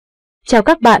Chào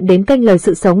các bạn đến kênh Lời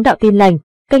Sự Sống Đạo Tin Lành,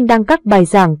 kênh đăng các bài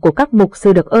giảng của các mục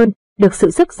sư được ơn, được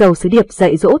sự sức giàu sứ điệp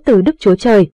dạy dỗ từ Đức Chúa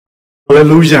Trời.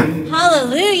 Hallelujah.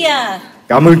 Hallelujah.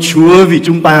 Cảm ơn Chúa vì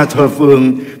chúng ta thờ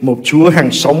phượng một Chúa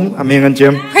hàng sống. Amen anh chị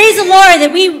em. Praise the Lord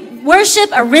that we worship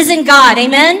a risen God.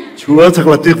 Amen. Chúa thật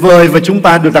là tuyệt vời và chúng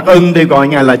ta được đặc ân để gọi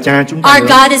Ngài là Cha chúng ta. Our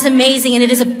God is amazing and it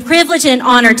is a privilege and an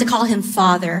honor to call Him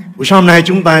Father. Buổi sáng hôm nay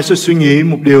chúng ta sẽ suy nghĩ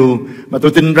một điều mà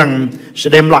tôi tin rằng sẽ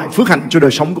đem lại phước hạnh cho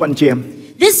đời sống của anh chị em.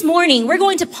 This morning, we're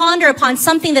going to ponder upon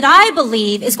something that I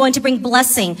believe is going to bring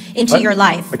blessing into your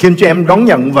life. Và khi anh chị em đón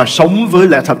nhận và sống với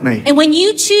lẽ thật này, And when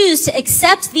you choose to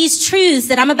accept these truths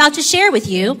that I'm about to share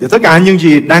with you, thì tất cả những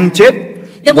gì đang chết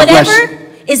that hoặc là whatever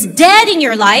is dead in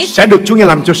your life, sẽ được Chúa Ngài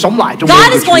làm cho sống lại trong God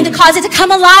đời is going to cause it to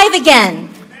come alive again.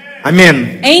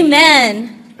 Amen. Amen.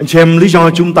 Anh chị em, lý do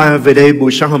chúng ta về đây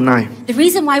buổi sáng hôm nay The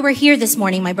reason why we're here this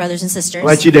morning, my brothers and sisters,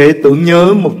 là chỉ để tưởng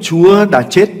nhớ một Chúa đã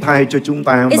chết thay cho chúng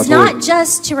ta mà it's thôi. not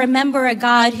just to remember a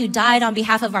God who died on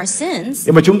behalf of our sins,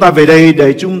 Nhưng mà chúng ta về đây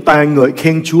để chúng ta ngợi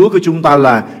khen Chúa của chúng ta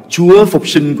là Chúa phục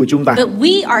sinh của chúng ta. but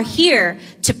we are here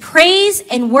to praise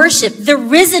and worship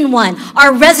the risen one,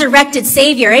 our resurrected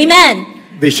Savior. Amen.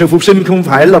 Vì sự phục sinh không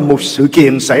phải là một sự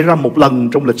kiện xảy ra một lần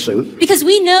trong lịch sử, Because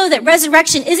we know that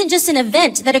resurrection isn't just an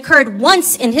event that occurred once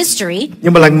in history,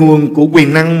 nhưng mà là nguồn của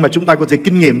quyền năng mà chúng ta có thể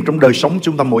kinh nghiệm trong đời sống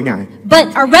chúng ta mỗi ngày. but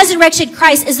our resurrection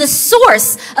Christ is the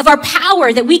source of our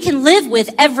power that we can live with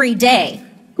every day.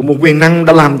 Cũng một quyền năng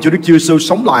đã làm cho Đức Chúa Giêsu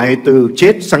sống lại từ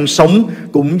chết sang sống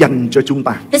cũng dành cho chúng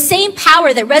ta. The same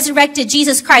power that resurrected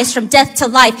Jesus Christ from death to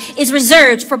life is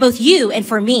reserved for both you and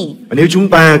for me. Và nếu chúng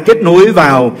ta kết nối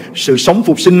vào sự sống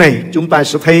phục sinh này, chúng ta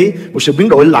sẽ thấy một sự biến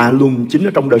đổi lạ lùng chính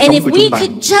ở trong đời And sống if của we chúng ta.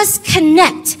 could just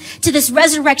connect to this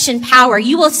resurrection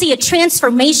power, you will see a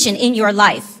transformation in your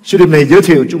life. Sứ điệp này giới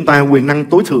thiệu chúng ta quyền năng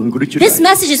tối thượng của Đức Chúa This Trời.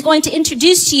 message is going to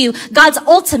introduce to you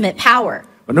God's ultimate power.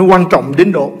 Và nó quan trọng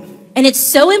đến độ And it's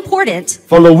so important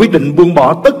Phaolô quyết định buông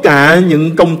bỏ tất cả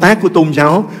những công tác của tôn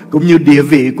giáo cũng như địa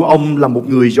vị của ông là một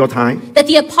người Do Thái. that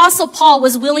the Apostle Paul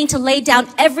was willing to lay down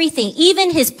everything, even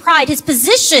his pride, his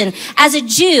position as a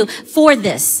Jew, for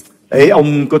this. Để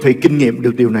ông có thể kinh nghiệm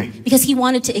được điều này. Because he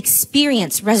wanted to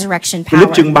experience resurrection Philip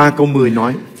power. chương 3 câu 10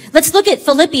 nói: Let's look at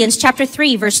Philippians chapter 3,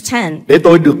 verse 10. Để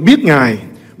tôi được biết Ngài,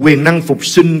 quyền năng phục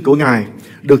sinh của Ngài,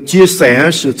 được chia sẻ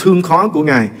sự thương khó của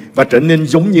Ngài và trở nên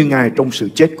giống như Ngài trong sự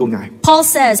chết của Ngài. Paul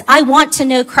says, I want to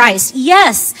know Christ.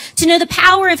 Yes, to know the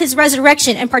power of his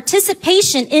resurrection and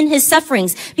participation in his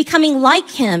sufferings, becoming like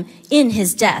him in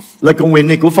his death. Lời cầu nguyện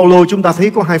này của Phaolô chúng ta thấy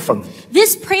có hai phần.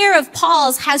 This prayer of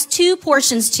Paul's has two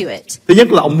portions to it. Thứ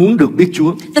nhất là ông muốn được biết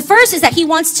Chúa. The first is that he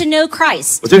wants to know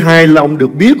Christ. Và thứ hai là ông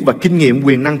được biết và kinh nghiệm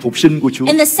quyền năng phục sinh của Chúa.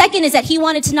 And the second is that he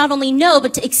wanted to not only know,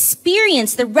 but to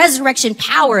experience the resurrection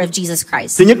power of Jesus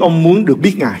Christ. Thứ nhất ông muốn được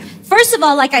biết Ngài. First of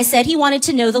all, like I said, he wanted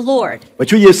to know the Lord. Và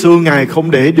Chúa Giêsu Ngài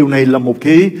không để điều này là một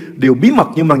cái điều bí mật,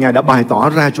 nhưng mà Ngài đã bày tỏ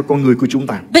ra cho con người của chúng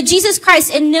ta. But Jesus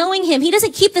Christ, in knowing him, he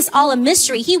doesn't keep this all a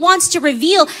mystery. He wants to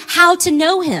reveal how to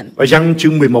know him. Và Giăng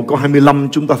chương 11 câu 25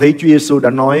 chúng ta thấy Chúa Giêsu đã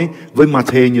nói với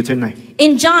Ma-thê như thế này: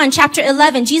 In John chapter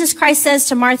 11, Jesus Christ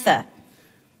says to Martha,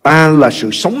 Ta là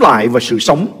sự sống lại và sự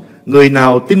sống. Người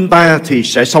nào tin ta thì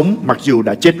sẽ sống mặc dù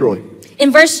đã chết rồi.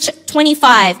 in verse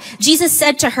 25, Jesus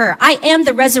said to her, I am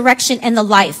the resurrection and the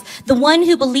life. The one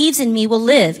who believes in me will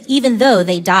live, even though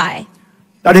they die.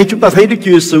 Ở đây chúng ta thấy Đức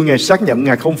Chúa Giêsu Ngài xác nhận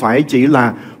Ngài không phải chỉ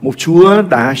là một Chúa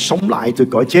đã sống lại từ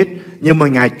cõi chết, nhưng mà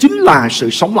Ngài chính là sự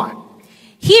sống lại.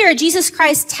 Here, Jesus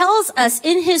Christ tells us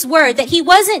in his word that he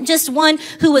wasn't just one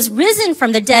who was risen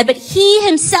from the dead, but he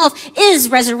himself is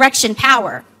resurrection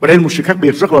power. Và đây là một sự khác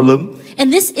biệt rất là lớn.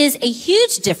 And this is a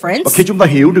huge difference. Và khi chúng ta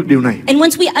hiểu được điều này, And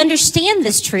once we understand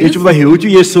this khi truth, chúng ta hiểu Chúa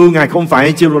Giêsu Ngài không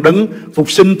phải chỉ là đấng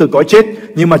phục sinh từ cõi chết,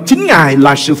 nhưng mà chính Ngài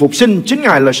là sự phục sinh, chính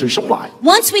Ngài là sự sống lại.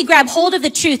 once we grab hold of the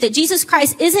truth that Jesus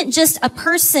Christ isn't just a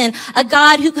person, a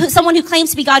God, someone who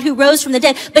claims to be God who rose from the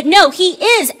dead, but no, he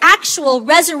is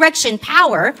actual resurrection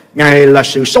power. Ngài là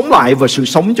sự sống lại và sự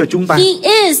sống cho chúng ta.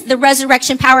 He is the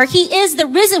resurrection power. He is the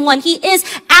risen one. He is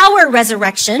our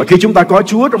resurrection. Và khi chúng ta có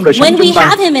Chúa trong đời sống When we chúng ta,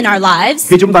 have him in our lives,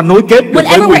 khi chúng ta nối kết được với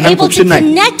whenever quyền we're năng able phục to sinh này,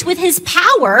 connect with his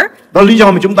power, đó là lý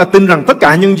do mà chúng ta tin rằng tất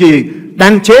cả những gì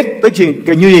đang chết, tất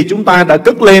cả những gì chúng ta đã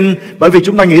cất lên, bởi vì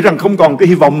chúng ta nghĩ rằng không còn cái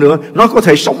hy vọng nữa, nó có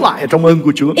thể sống lại trong ơn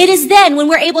của Chúa. it is then when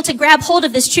we're able to grab hold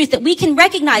of this truth that we can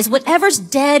recognize whatever's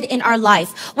dead in our life,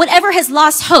 whatever has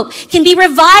lost hope, can be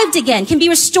revived again, can be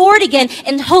restored again,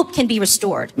 and hope can be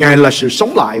restored. Ngài là sự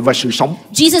sống lại và sự sống.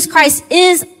 Jesus Christ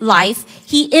is life.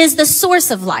 He is the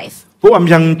source of life. Phúc Âm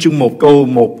Giăng chương 1 câu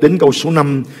 1 đến câu số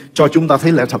 5 cho chúng ta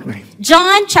thấy lẽ thật này.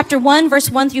 John chapter 1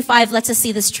 verse 1 through 5 lets us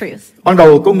see this truth. Ban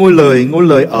đầu có ngôi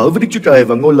lời ở với Đức Chúa Trời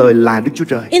và ngôi lời là Đức Chúa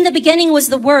Trời. In the beginning was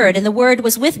the Word, and the Word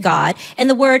was with God,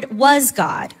 and the Word was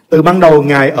God. Từ ban đầu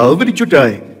Ngài ở với Đức Chúa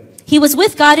Trời. He was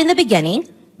with God in the beginning.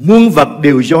 Muôn vật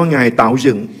đều do Ngài tạo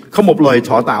dựng, không một loài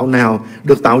thọ tạo nào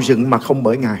được tạo dựng mà không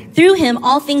bởi Ngài. Through him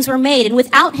all things were made, and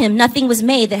without him nothing was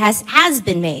made that has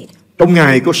been made. Trong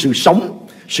Ngài có sự sống.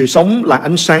 Sự sống là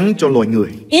ánh sáng cho loài người.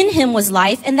 In him was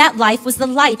life, and that life was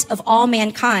the light of all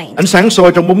mankind. Ánh sáng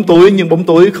soi trong bóng tối, nhưng bóng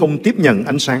tối không tiếp nhận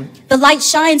ánh sáng. The light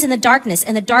shines in the darkness,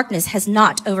 and the darkness has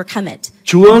not overcome it.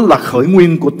 Chúa là khởi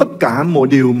nguyên của tất cả mọi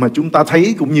điều mà chúng ta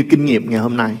thấy cũng như kinh nghiệm ngày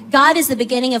hôm nay. God is the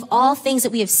beginning of all things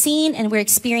that we have seen and we're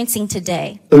experiencing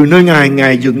today. Từ nơi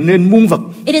Ngài dựng nên muôn vật.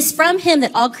 It is from him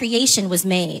that all creation was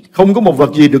made. Không có một vật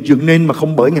gì được dựng nên mà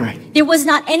không bởi Ngài. There was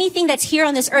not anything that's here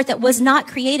on this earth that was not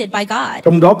created by God.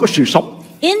 Trong đó có sự sống.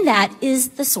 In that is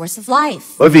the source of life.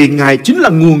 Bởi vì Ngài chính là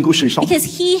nguồn của sự sống. Because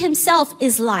he himself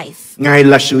is life. Ngài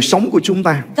là sự sống của chúng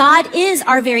ta. God is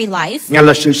our very life. Ngài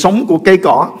là sự sống của cây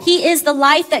cỏ. He is the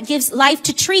life that gives life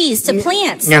to trees, to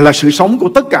plants. Ngài là sự sống của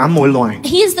tất cả mọi loài.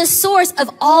 He is the source of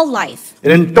all life.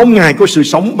 Nên trong Ngài có sự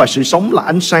sống và sự sống là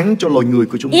ánh sáng cho loài người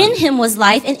của chúng ta. In him was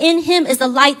life, and in him is the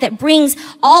light that brings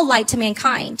all light to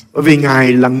mankind. Bởi vì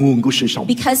Ngài là nguồn của sự sống.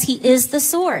 Because he is the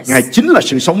source. Ngài chính là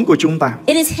sự sống của chúng ta.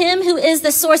 It is him who is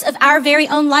the source of our very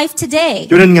own life today.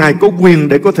 Cho nên Ngài có quyền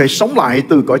để có thể sống lại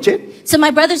từ cõi chết. So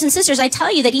my brothers and sisters, I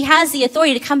tell you that he has the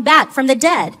authority to come back from the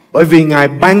dead. Bởi vì Ngài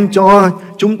ban cho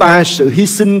chúng ta sự hy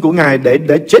sinh của Ngài để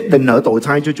chết đền nợ tội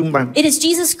thay cho chúng ta. It is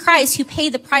Jesus Christ who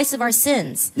paid the price of our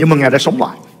sins. Nhưng mà Ngài đã sống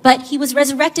lại. But he was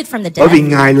resurrected from the Bởi vì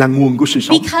dead. Ngài là nguồn của sự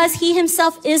sống. Because he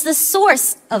himself is the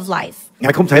source of life.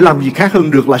 Ngài không thể làm gì khác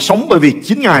hơn được là sống, bởi vì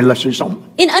chính Ngài là sự sống.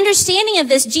 In understanding of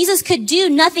this, Jesus could do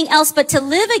nothing else but to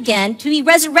live again, to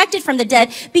be resurrected from the dead,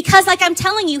 because like I'm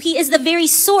telling you, he is the very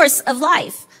source of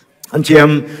life. Anh chị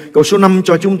em, câu số 5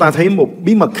 cho chúng ta thấy một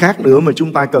bí mật khác nữa mà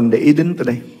chúng ta cần để ý đến từ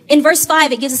đây. In verse 5,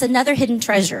 it gives us another hidden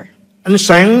treasure. Ánh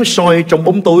sáng soi trong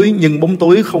bóng tối, nhưng bóng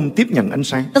tối không tiếp nhận ánh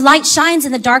sáng. The light shines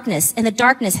in the darkness, and the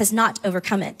darkness has not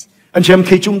overcome it. Anh chị em,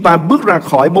 khi chúng ta bước ra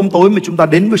khỏi bóng tối mà chúng ta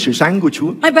đến với sự sáng của Chúa,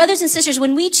 My brothers and sisters,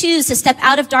 when we choose to step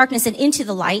out of darkness and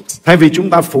into the light, thay vì chúng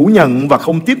ta phủ nhận và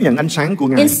không tiếp nhận ánh sáng của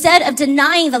Ngài, instead of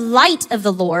denying the light of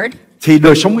the Lord, thì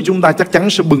đời sống của chúng ta chắc chắn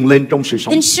sẽ bừng lên trong sự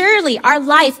sống. then surely our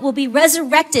life will be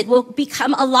resurrected, will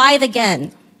become alive again.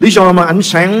 Lý do mà ánh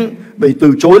sáng bị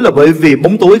từ chối là bởi vì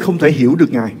bóng tối không thể hiểu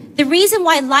được Ngài. The reason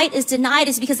why light is denied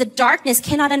is because the darkness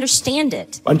cannot understand it.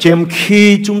 Anh chị em,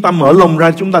 khi chúng ta mở lòng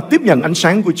ra, chúng ta tiếp nhận ánh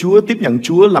sáng của Chúa, tiếp nhận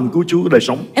Chúa làm cứu Chúa của đời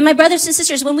sống. And my brothers and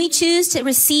sisters, when we choose to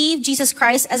receive Jesus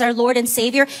Christ as our Lord and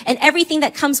Savior and everything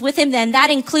that comes with him, then that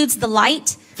includes the light.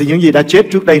 Thì những gì đã chết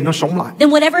trước đây nó sống lại. Then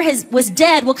whatever was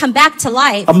dead will come back to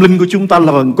life. Tâm linh của chúng ta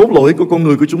là phần cốt lõi của con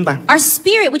người của chúng ta. Our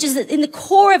spirit, which is in the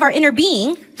core of our inner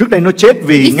being, Trước đây nó chết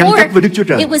vì ngăn cách với Đức Chúa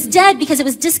Trời. it was dead because it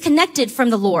was disconnected from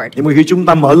the Lord. Nhưng mà khi chúng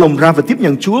ta mở lòng ra và tiếp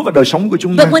nhận Chúa và đời sống của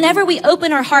chúng ta, But whenever we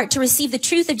open our heart to receive the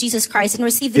truth of Jesus Christ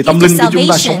and receive thì the tâm gift linh of của chúng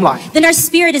ta sống salvation, lại. then our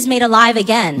spirit is made alive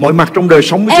again. mọi mặt trong đời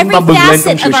sống của chúng Every ta bừng lên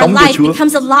trong facet sự of sống our của life Chúa,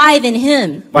 becomes alive in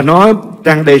him. và nó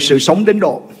tràn đầy sự sống đến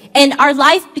độ And our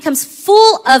life becomes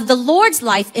full of the Lord's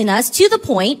life in us to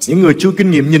the point những người chưa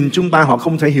kinh nghiệm nhìn chúng ta họ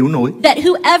không thể hiểu nổi. that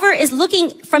whoever is looking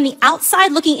from the outside,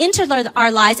 looking into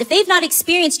our lives, if they've not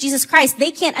experienced Jesus Christ,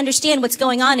 they can't understand what's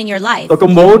going on in your life. Tôi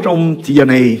công bố trong thời giờ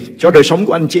này cho đời sống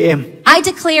của anh chị em, I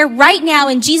declare right now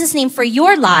in Jesus' name for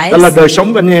your đó là lives đời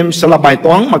sống của anh em sẽ là bài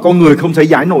toán mà con người không thể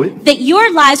giải nổi. that your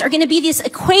lives are going to be this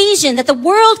equation that the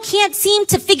world can't seem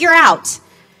to figure out.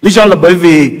 Lý do là bởi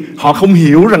vì họ không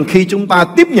hiểu rằng khi chúng ta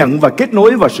tiếp nhận và kết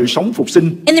nối vào sự sống phục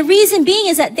sinh, And the reason being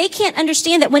is that they can't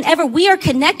understand that whenever we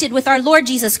are connected with our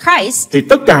Lord Jesus Christ, thì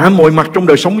tất cả mọi mặt trong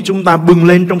đời sống của chúng ta bừng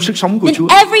lên trong sức sống của then Chúa.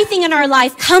 everything in our life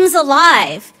comes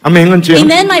alive. Amen anh chị em.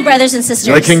 Amen, my brothers and Ngợi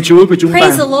sisters. khen Chúa của chúng ta.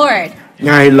 Praise the Lord.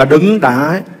 Ngài là đấng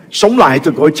đã sống lại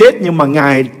từ cõi chết, nhưng mà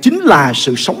Ngài chính là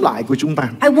sự sống lại của chúng ta.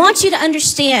 I want you to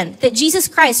understand that Jesus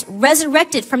Christ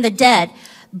resurrected from the dead,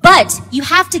 but you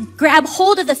have to grab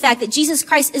hold of the fact that Jesus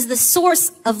Christ is the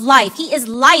source of life. He is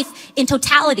life in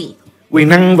totality. Quyền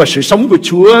năng và sự sống của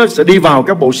Chúa sẽ đi vào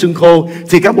các bộ xương khô,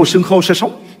 thì các bộ xương khô sẽ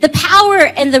sống. The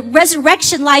power and the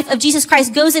resurrection life of Jesus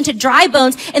Christ goes into dry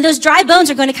bones, and those dry bones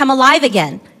are going to come alive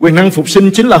again. Quyền năng phục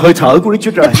sinh chính là hơi thở của Đức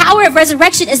Chúa Trời, The power of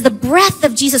resurrection is the breath of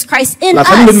Jesus Christ in là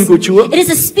Thánh Linh của us. Chúa. It is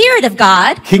the Spirit of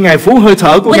God. Khi Ngài phú hơi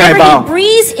thở của Ngài Whenever vào, He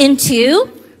breathes into,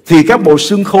 thì các bộ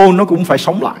xương khô nó cũng phải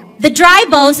sống lại. The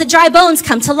dry bones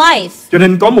come to life. Cho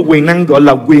nên có một quyền năng gọi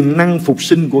là quyền năng phục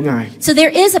sinh của Ngài. So there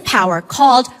is a power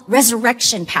called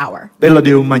resurrection power. Đây là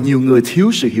điều mà nhiều người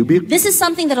thiếu sự hiểu biết. This is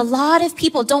something that a lot of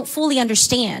people don't fully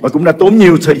understand. Và cũng đã tốn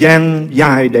nhiều thời gian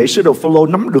dài để sứ đồ Phaolô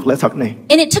nắm được lẽ thật này.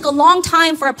 And it took a long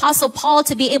time for Apostle Paul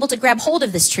to be able to grab hold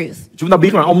of this truth. Chúng ta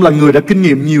biết là ông là người đã kinh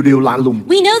nghiệm nhiều điều lạ lùng.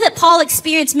 We know that Paul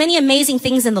experienced many amazing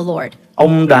things in the Lord.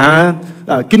 Ông đã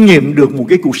kinh nghiệm được một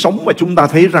cái cuộc sống mà chúng ta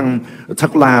thấy rằng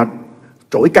thật là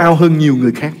trỗi cao hơn nhiều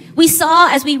người khác. We saw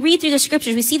as we read through the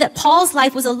scriptures, we see that Paul's life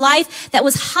was a life that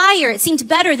was higher. It seemed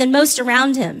better than most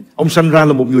around him. Ông sinh ra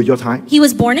là một người Do Thái. He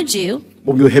was born a Jew,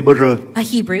 Một người Hebrew. a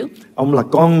Hebrew. Ông là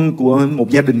con của một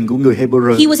gia đình của người Hebrew.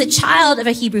 He was a child of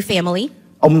a Hebrew family.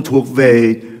 Ông thuộc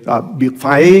về biệt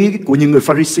phái của những người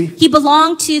Pharisee. He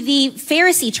belonged to the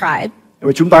Pharisee tribe.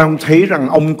 Và chúng ta thấy rằng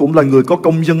ông cũng là người có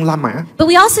công dân La Mã. But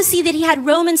we also see that he had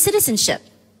Roman citizenship.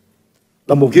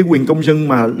 Là một cái quyền công dân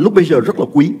mà lúc bây giờ rất là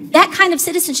quý. That kind of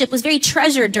citizenship was very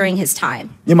treasured during his time.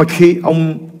 Nhưng mà khi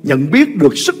ông nhận biết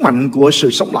được sức mạnh của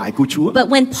sự sống lại của Chúa, But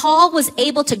when Paul was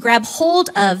able to grab hold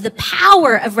of the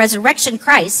power of resurrection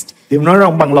Christ, thì ông nói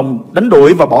rằng bằng lòng đánh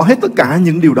đổi và bỏ hết tất cả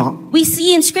những điều đó. we see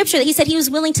in Scripture that he said he was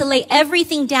willing to lay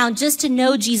everything down just to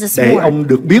know Jesus Để more, ông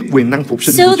được biết quyền năng phục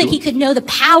sinh so của that Chúa. he could know the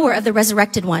power of the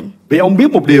resurrected one. Vì ông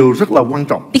biết một điều rất là quan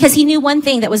trọng. Because he knew one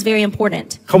thing that was very important.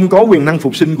 Không có quyền năng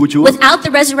phục sinh của Chúa, Without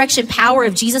the resurrection power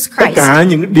of Jesus tất Christ, cả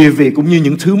những địa vị cũng như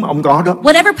những thứ mà ông có đó,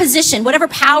 whatever position, whatever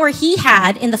power he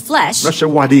had in the flesh, nó sẽ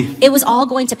qua đi. it was all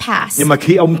going to pass. Nhưng mà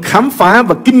khi ông khám phá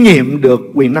và kinh nghiệm được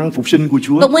quyền năng phục sinh của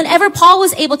Chúa, But whenever Paul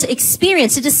was able to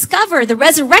experience, to discover the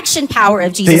resurrection power of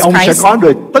thì Jesus ông sẽ Christ, có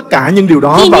được tất cả những điều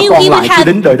đó he và knew còn he would lại cho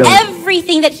have đến đời đời.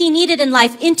 everything that he needed in life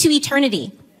into eternity.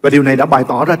 Và điều này đã bày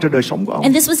tỏ ra trên đời sống của ông.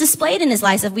 And this was displayed in his life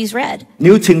as we've read.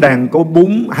 Nếu thiên đàng có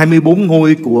 24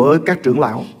 ngôi của các trưởng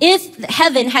lão, If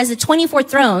heaven has the 24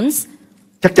 thrones,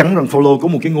 chắc chắn rằng Phaolô có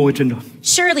một cái ngôi trên đó.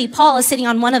 surely Paul is sitting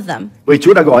on one of them. Vì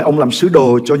Chúa đã gọi ông làm sứ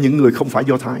đồ cho những người không phải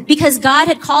Do Thái. Because God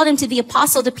had called him to the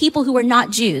apostle to people who were not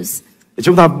Jews.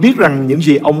 Chúng ta biết rằng những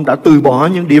gì ông đã từ bỏ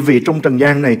những địa vị trong trần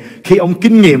gian này, khi ông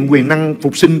kinh nghiệm quyền năng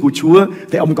phục sinh của Chúa,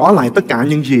 thì ông có lại tất cả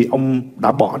những gì ông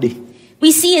đã bỏ đi.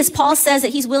 We see as Paul says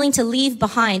that he's willing to leave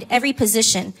behind every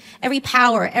position, every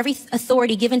power, every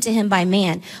authority given to him by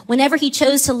man. Whenever he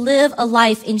chose to live a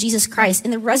life in Jesus Christ,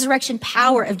 in the resurrection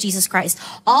power of Jesus Christ,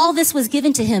 all this was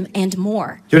given to him and more.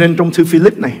 Cho nên trong thư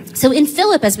Philip này, So in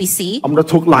Philip, as we see, ông đã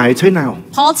thuật lại thế nào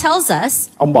Paul tells us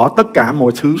ông bỏ tất cả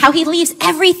mọi thứ how he leaves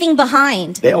everything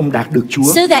behind để ông đạt được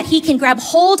Chúa, so that he can grab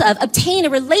hold of, obtain a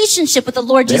relationship with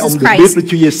the Lord để Jesus ông được biết Christ, Đức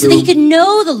Chúa Giêsu so that he can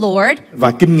know the Lord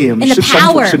và kinh nghiệm and sức the sống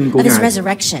phục power sinh của of his Ngài.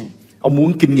 resurrection. Ông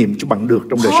muốn kinh nghiệm cho bằng được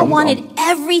trong đời Paul sống của wanted ông.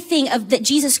 everything that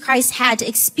Jesus Christ had to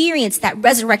experience that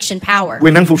resurrection power.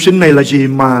 Quyền năng phục sinh này là gì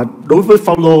mà đối với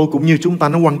Phaolô cũng như chúng ta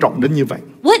nó quan trọng đến như vậy?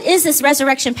 What is this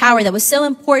resurrection power that was so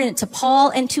important to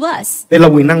Paul and to us? Đây là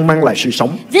quyền năng mang lại sự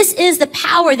sống. This is the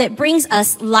power that brings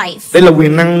us life. Đây là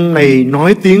quyền năng này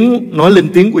nói lên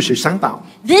tiếng của sự sáng tạo.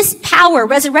 This power,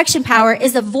 resurrection power,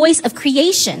 is the voice of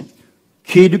creation.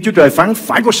 Khi Đức Chúa Trời phán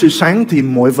phải có sự sáng thì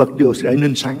mọi vật đều trở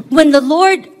nên sáng. When the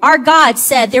Lord our God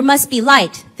said there must be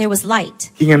light, there was light.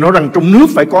 Khi Ngài nói rằng trong nước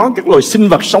phải có các loài sinh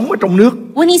vật sống ở trong nước,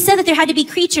 When he said that there had to be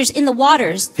creatures in the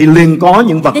waters, thì liền có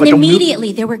những vật then ở trong nước.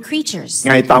 immediately there were creatures.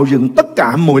 Ngài tạo dựng tất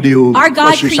cả mọi điều Our có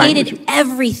God sự sáng của created Chúa.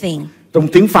 everything. Trong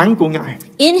tiếng phán của Ngài,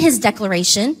 In his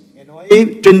declaration, Ngài nói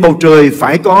trên bầu trời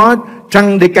phải có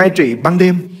trăng để cai trị ban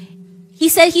đêm. he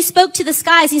said, he spoke to the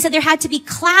skies. He said there had to be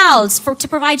clouds to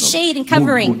provide shade and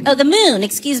covering. moon. The moon,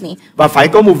 excuse me. Và phải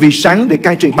có một vì sáng để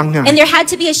cai trị ban ngày. And there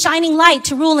had to be a shining light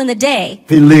to rule in the day.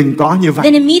 Thì liền có như vậy.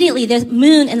 Then immediately the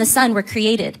moon and the sun were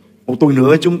created. Một tuần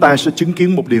nữa chúng ta sẽ chứng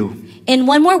kiến một điều. In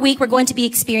one more week, we're going to be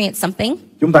experiencing something.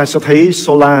 Chúng ta sẽ thấy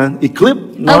solar eclipse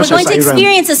nó We're sẽ going to xảy ra.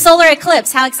 experience a solar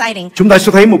eclipse. How exciting. Chúng ta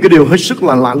sẽ thấy một cái điều hết sức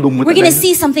là lạ lùng ở We're tại going đây. to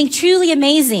see something truly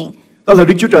amazing. Đó là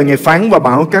Đức Chúa Trời Ngài phán và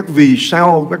bảo các vì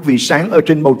sao, các vì sáng ở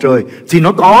trên bầu trời thì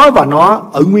nó có và nó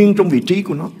ở nguyên trong vị trí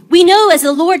của nó. We know as the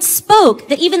Lord spoke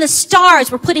that even the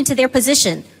stars were put into their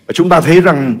position. Và chúng ta thấy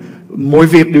rằng mọi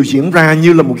việc đều diễn ra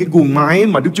như là một cái guồng máy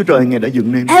mà Đức Chúa Trời Ngài đã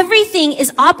dựng nên. Everything is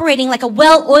operating like a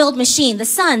well-oiled machine. The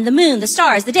sun, the moon, the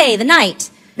stars, the day, the night.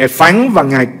 Ngài phán và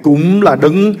Ngài cũng là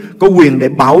đấng có quyền để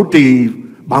bảo trì,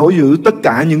 bảo giữ tất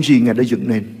cả những gì Ngài đã dựng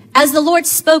nên. As the Lord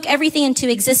spoke everything into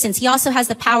existence, He also has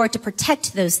the power to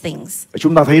protect those things. Và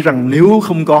chúng ta thấy rằng nếu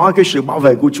không có cái sự bảo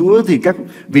vệ của Chúa thì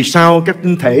vì sao các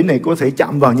tinh thể này có thể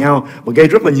chạm vào nhau và gây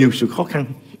rất là nhiều sự khó khăn.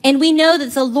 And we know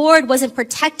that the Lord wasn't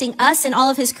protecting us and all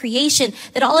of his creation,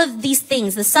 that all of these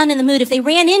things, the sun and the moon, if they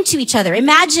ran into each other,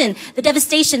 imagine the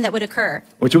devastation that would occur.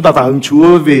 Và chúng ta tạ ơn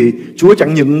Chúa vì Chúa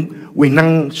chẳng những quyền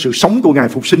năng sự sống của Ngài,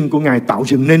 phục sinh của Ngài tạo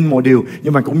dựng nên mọi điều,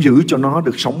 nhưng mà cũng giữ cho nó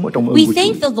được sống ở trong ơn We của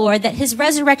thank Chúa. the Lord that his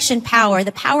resurrection power,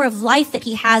 the power of life that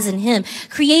he has in him,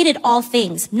 created all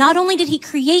things. Not only did he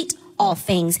create all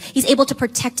things, he's able to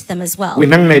protect them as well. Quyền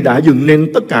năng này đã dựng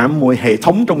nên tất cả mọi hệ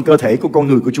thống trong cơ thể của con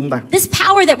người của chúng ta. This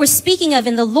power that we're speaking of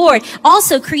in the Lord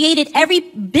also created every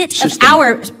bit of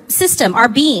our system,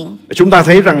 our being. Chúng ta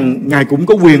thấy rằng Ngài cũng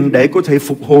có quyền để có thể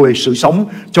phục hồi sự sống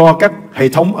cho các hệ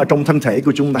thống ở trong thân thể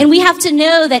của chúng ta. And we have to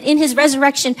know that in his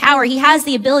resurrection power, he has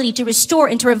the ability to restore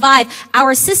and to revive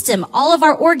our system, all of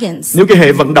our organs. Nếu cái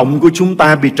hệ vận động của chúng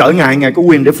ta bị trở ngại, Ngài có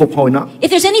quyền để phục hồi nó. If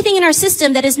there's anything in our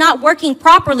system that is not working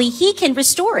properly, he can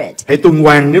restore it. Hệ tuần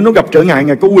hoàn nếu nó gặp trở ngại,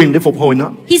 Ngài có quyền để phục hồi nó.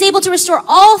 He's able to restore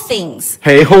all things.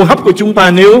 Hệ hô hấp của chúng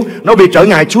ta nếu nó bị trở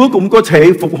ngại, Chúa cũng có thể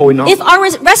phục hồi nó. If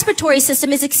our respiratory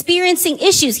system is experiencing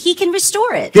issues, he can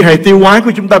restore it. Cái hệ tiêu hóa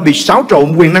của chúng ta bị xáo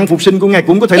trộn, quyền năng phục sinh của Ngài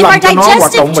cũng có thể If làm our cho nó hoạt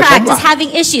digestive động và sống tract is lại.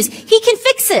 having issues, he can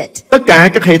fix it. Tất cả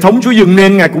các hệ thống Chúa dựng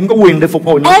nên, Ngài cũng có quyền để phục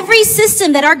hồi nó. Every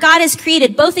system that our God has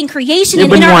created, both in creation Nhưng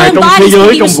and bên in our ngoài own trong thế bodies, giới,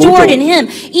 can be trong vũ restored trụ. in him.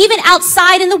 Even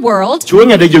outside in the world, Chúa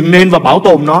Ngài đã dựng nên và bảo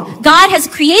tồn nó. God has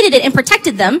created it and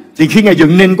protected them. Thì khi Ngài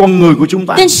dựng nên con người của chúng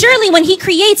ta, Then surely when he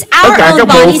creates tất our cả own các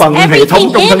bộ bodies, phận hệ thống everything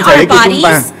trong in thân thể our của chúng ta,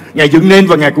 bodies, Ngài dựng nên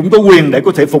và Ngài cũng có quyền để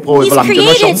có thể phục hồi và he's làm cho nó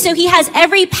sống. created so he has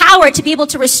every power to be able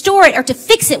to restore it or to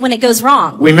fix it when it goes wrong.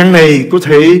 Quyền năng này có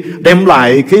thể đem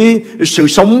lại cái sự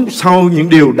sống sau những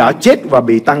điều đã chết và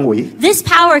bị tan hủy. This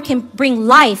power can bring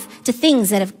life to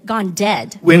things that have gone dead.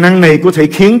 Quyền năng này có thể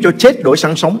khiến cho chết đổi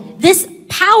sang sống. This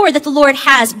power that the Lord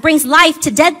has brings life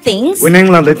to dead things. Quyền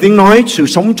năng là tiếng nói sự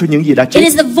sống cho những gì đã chết. It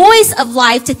is the voice of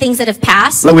life to things that have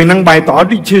passed. Là quyền năng bày tỏ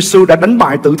Đức Chúa Giêsu đã đánh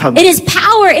bại tử thần. It is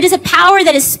power. It is a power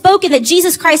that is spoken that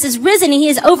Jesus Christ has risen and he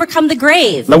has overcome the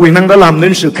grave. Là quyền năng đã làm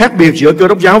nên sự khác biệt giữa Cơ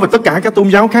Đốc giáo và tất cả các tôn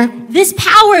giáo khác. This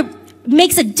power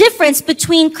makes a difference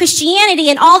between Christianity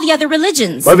and all the other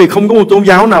religions. Bởi vì không có một tôn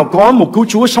giáo nào có một cứu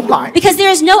Chúa sống lại. Because there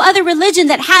is no other religion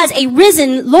that has a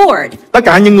risen Lord. Tất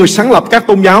cả những người sáng lập các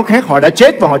tôn giáo khác họ đã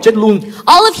chết và họ chết luôn.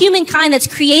 All of humankind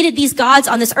that's created these gods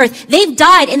on this earth, they've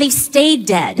died and they've stayed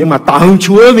dead. Nhưng mà tạ ơn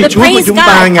Chúa vì But Chúa của praise chúng God,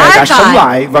 ta, Ngài our đã sống God.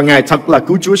 lại và Ngài thật là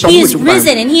cứu Chúa sống He của is chúng ta.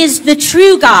 risen and he is the true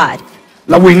God.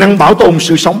 Là quyền năng bảo tồn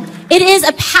sự sống. It is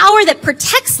a power that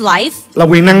protects life. Là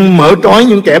quyền năng mở trói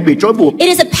những kẻ bị trói buộc. It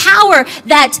is a power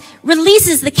that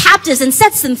releases the captives and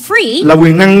sets them free. Là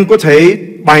quyền năng có thể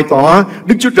bày tỏ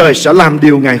Đức Chúa Trời sẽ làm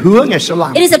điều Ngài hứa Ngài sẽ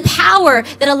làm. It is a power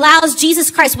that allows Jesus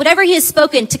Christ, whatever he has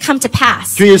spoken, to come to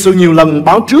pass. Chúa Giêsu nhiều lần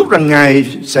báo trước rằng Ngài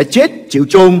sẽ chết, chịu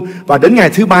chôn và đến ngày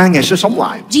thứ ba Ngài sẽ sống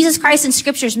lại. Jesus Christ in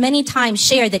scriptures many times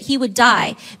shared that he would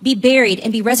die, be buried,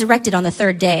 and be resurrected on the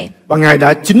third day. Và Ngài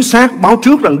đã chính xác báo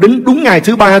trước rằng đến đúng ngày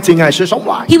thứ ba thì Ngài sẽ sống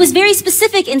lại. He was very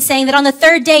specific in saying that on the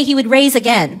third day he would raise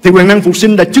again. Thì quyền năng phục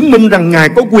sinh đã chứng minh rằng Ngài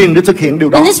có quyền để thực hiện điều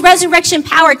đó. And this resurrection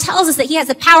power tells us that he has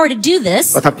the power to do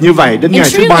this. Và thật như vậy, đến And ngày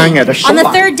thứ ba truly, Ngài đã on sống the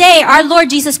lại. third day, our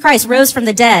Lord Jesus Christ rose from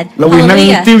the dead. Là quyền năng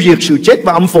Hallelujah. tiêu diệt sự chết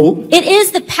và âm phủ. It is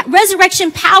the resurrection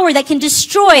power that can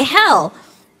destroy hell.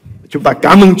 Chúng ta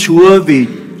cảm ơn Chúa vì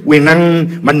quyền năng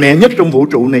mạnh mẽ nhất trong vũ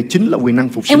trụ này chính là quyền năng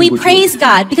phục sinh And we của Chúa. praise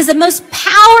God because the most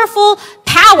powerful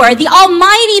power, the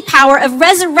almighty power of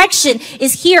resurrection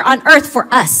is here on earth for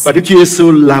us. Và Đức Chúa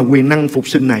Giêsu là quyền năng phục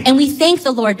sinh này. And we thank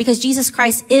the Lord because Jesus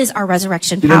Christ is our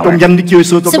resurrection Cho nên trong power. danh Đức Chúa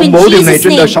Giêsu tôi So công in bố điều này Jesus' trên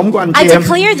đời name, sống của anh I chị em.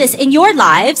 declare this in your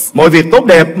lives, Mọi việc tốt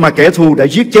đẹp mà kẻ thù đã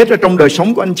giết chết ở trong đời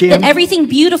sống của anh chị em that everything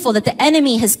beautiful that the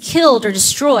enemy has killed or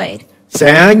destroyed,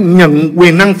 sẽ nhận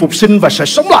quyền năng phục sinh và sẽ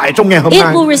sống lại trong ngày hôm it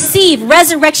nay. will receive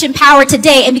resurrection power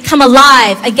today and become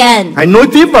alive again. Hãy nối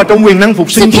tiếp vào trong quyền năng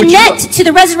phục So sinh của Chúa. connect to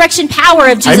the resurrection power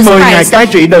of Hãy Jesus mời Ngài Christ. cai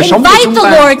trị đời sống của Invite chúng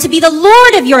the ta. Lord to be the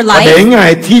Lord of your Và để life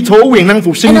Ngài thi thố quyền năng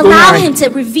phục sinh and của allow Ngài. him to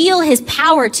reveal his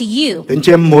power to you. Để anh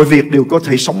chị em mọi việc đều có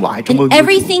thể sống lại trong ơn And của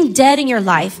Chúa. everything dead in your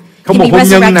life Không can một be hôn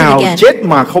nhân resurrected nào again. chết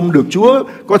mà không được Chúa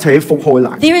có thể phục hồi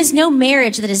lại. There is no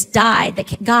marriage that has died that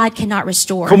God cannot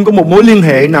restore. Không có một mối liên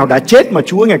hệ nào đã chết mà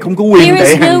Chúa Ngài không có quyền There để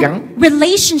is hàn no gắn.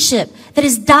 relationship that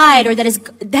has died or that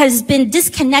has been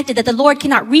disconnected that the Lord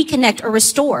cannot reconnect or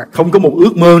restore. Không có một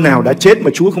ước mơ nào đã chết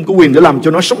mà Chúa không có quyền để làm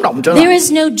cho nó sống động trở There lại.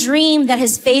 is no dream that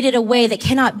has faded away that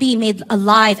cannot be made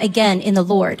alive again in the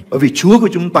Lord. Bởi vì Chúa của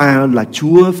chúng ta là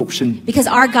Chúa phục sinh.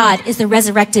 Because our God is the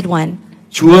resurrected one.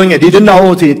 Chúa Ngài đi đến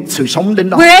đâu thì sự sống đến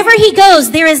đó. Wherever he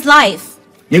goes, there is life.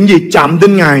 Những gì chạm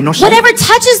đến Ngài nó sống. Whatever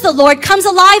touches the Lord comes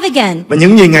alive again. Và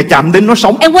những gì Ngài chạm đến nó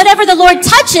sống. And whatever the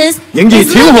Lord touches Những gì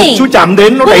is thiếu hụt living. Chúa chạm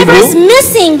đến nó đầy Whatever đủ. is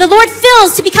missing, the Lord fills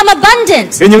to become abundant.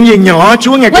 Cái những gì nhỏ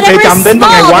Chúa Ngài có thể Whatever chạm is đến và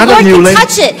Ngài small, hóa the rất Lord nhiều can lên.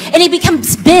 touch it and it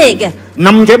becomes big.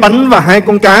 5 cái bánh và 2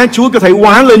 con cá Chúa có thể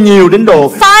hóa lên nhiều đến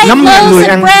độ 5 5.000 người loaves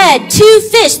ăn. of bread, 2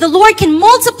 fish, the Lord can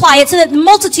multiply it so that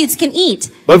multitudes can eat.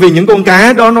 Bởi vì những con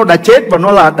cá đó nó đã chết và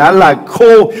nó đã là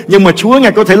khô, nhưng mà Chúa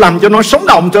Ngài có thể làm cho nó sống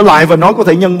động trở lại và nó có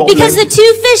thể nhân bội lên. Because the 2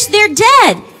 fish, they're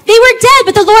dead. They were dead,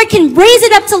 but the Lord can raise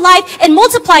it up to life and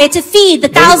multiply it to feed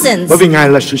the thousands. Bởi vì Ngài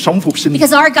là sự sống phục sinh.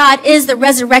 Because our God is the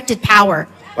resurrected power.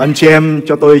 Và anh chị em,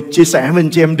 cho tôi chia sẻ với anh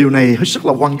chị em điều này hết sức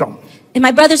là quan trọng. And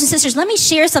my brothers and sisters, let me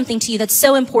share something to you that's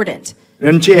so important.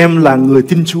 Anh chị em là người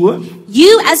tin Chúa.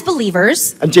 You as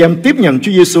believers, Anh chị em tiếp nhận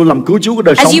Chúa Giêsu làm cứu Chúa của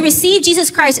đời as sống. you receive Jesus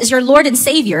Christ as your Lord and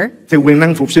Savior, Thì quyền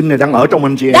năng phục sinh này đang ở trong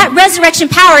anh chị em. that resurrection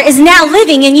power is now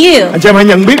living in you. Anh chị em hãy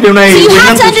nhận biết điều này. So you Quyền năng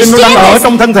have to phục sinh nó đang ở understand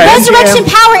trong thân this. thể anh chị em. Resurrection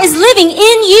power is living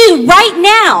in you right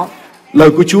now. Lời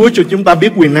của Chúa cho chúng ta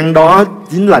biết quyền năng đó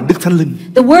chính là Đức Thánh Linh.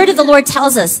 The word of the Lord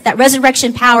tells us that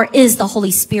resurrection power is the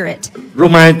Holy Spirit.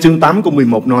 Roma chương 8 câu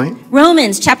 11 nói: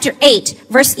 Romans chapter 8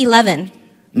 verse 11.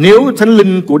 Nếu Thánh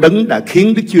Linh của Đấng đã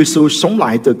khiến Đức Chúa Giêsu sống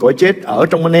lại từ cõi chết ở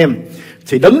trong anh em,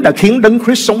 thì Đấng đã khiến Đấng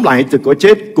Christ sống lại từ cõi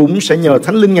chết cũng sẽ nhờ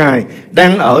Thánh Linh Ngài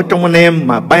đang ở trong anh em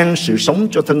mà ban sự sống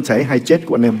cho thân thể hay chết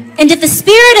của anh em. And if the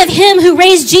spirit of him who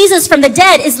raised Jesus from the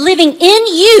dead is living in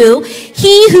you,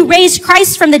 he who raised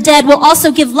Christ from the dead will also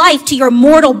give life to your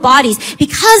mortal bodies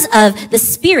because of the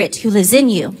spirit who lives in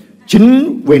you.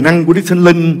 Chính quyền năng của Đức Thánh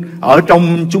Linh ở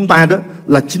trong chúng ta đó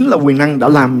chính là quyền năng đã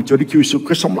làm cho Đức Chúa Giêsu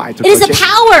Christ sống lại từ It is cõi the chết.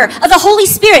 power of the Holy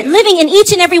Spirit living in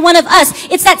each and every one of us.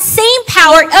 It's that same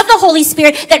power of the Holy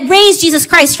Spirit that raised Jesus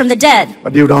Christ from the dead. Và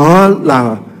điều đó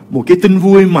là một cái tin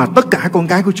vui mà tất cả con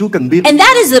cái của Chúa cần biết. And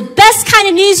that is the best kind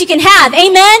of news you can have.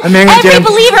 Amen. Amen, anh chị Every em.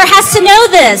 believer has to know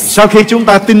this. Sau khi chúng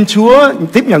ta tin Chúa,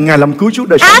 tiếp nhận Ngài làm cứu Chúa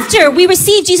đời sống, After we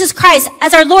receive Jesus Christ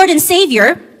as our Lord and Savior,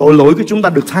 tội lỗi của chúng ta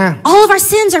được tha. all of our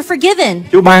sins are forgiven.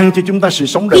 Chúa ban cho chúng ta sự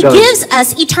sống đời He đời. gives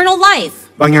us eternal life.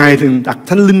 Và Ngài thường đặt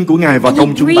Thánh Linh của Ngài vào And trong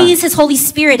He chúng ta breathes His Holy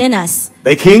Spirit in us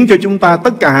để khiến cho chúng ta tất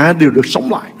cả đều được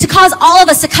sống lại. to cause all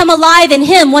of us to come alive in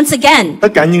Him once again. Tất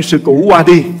cả những sự cũ qua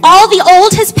đi, All the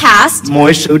old has passed.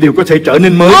 mọi sự đều có thể trở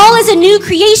nên mới. All is a new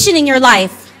creation in your life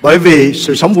Bởi vì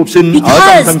sự sống phục sinh ở trong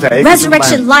because thân thể của chúng ta.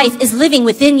 resurrection life is living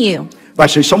within you. Và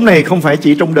sự sống này không phải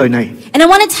chỉ trong đời này, And I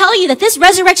want to tell you that this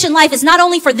resurrection life is not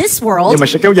only for this world, nhưng mà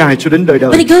sẽ kéo dài cho đến đời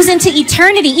but đời. it goes into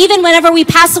eternity, even whenever we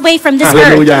pass away from this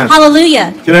Hallelujah. earth. Hallelujah.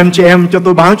 Cho nên anh chị em, cho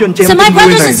tôi báo cho anh chị So em my tin vui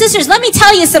brothers này. and sisters, let me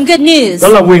tell you some good news. Đó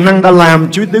là quyền năng đã làm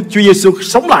Đức Chúa Giêsu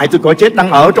sống lại từ cõi chết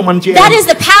đang ở trong anh chị em. That is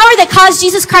the power that caused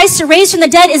Jesus Christ to raise from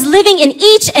the dead is living in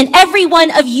each and every one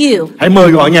of you. Hãy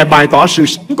mời gọi Ngài bày tỏ sự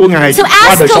sống của Ngài So qua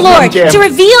ask đời the sống của anh Lord chị em. to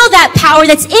reveal that power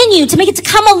that's in you, to make it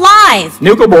to come alive.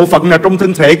 Nếu có bộ phận nào trong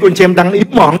thân thể của anh chị em đang yếu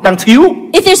mòn, đang thiếu,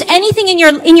 If there's anything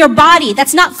in your body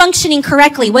that's not functioning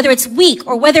correctly, whether it's weak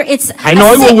or whether it's hãy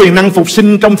nói với sick, quyền năng phục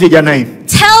sinh trong thời gian này.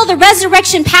 tell the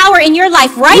resurrection power in your life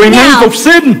right Quyền năng now. phục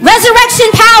sinh, Resurrection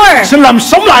power, xin làm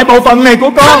sống lại bộ phận này của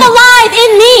come con. alive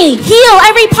in me. Heal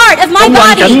every part of my Trong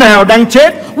hoàn cảnh body. nào đang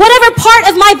chết, Whatever part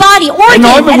of my body, hãy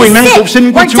nói organ với that quyền năng is phục sinh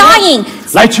sick của or Chúa. dying,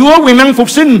 Lạy Chúa, quyền năng phục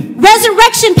sinh,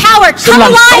 resurrection power, xin come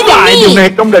làm sống lại alive điều in này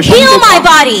me. trong đời sống Heal của my con.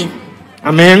 body.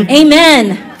 Amen.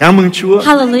 Amen. Cảm ơn Chúa.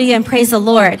 Hallelujah and praise the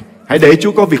Lord. Hãy để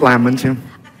Chúa có việc làm anh xem.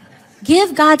 Give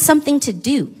God something to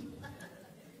do.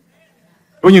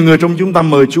 Có nhiều người trong chúng ta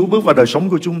mời Chúa bước vào đời sống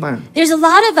của chúng ta, There's a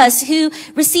lot of us who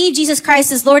receive Jesus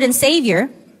Christ as Lord and Savior,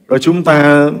 rồi chúng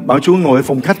ta bảo Chúa ngồi ở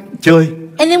phòng khách chơi.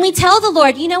 and then we tell the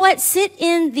Lord, you know what, sit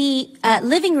in the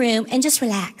living room and just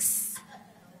relax.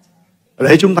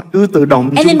 Để chúng ta cứ tự động,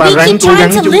 And chúng then ta we ráng keep cố gắng,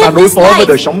 trying to chúng ta live đối this phó với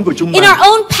đời life sống của chúng in ta. our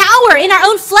own power, in our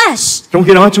own flesh. Trong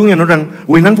khi đó Chúa nghe nói rằng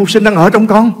quyền năng phục sinh đang ở trong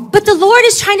con. But the Lord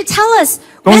is trying to tell us,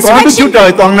 Con có Đức Chúa resurrection,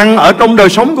 Trời toàn năng ở trong đời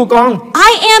sống của con.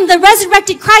 I am the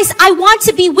resurrected Christ. I want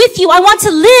to be with you. I want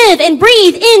to live and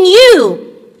breathe in you.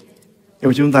 Nhưng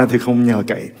mà chúng ta thì không nhờ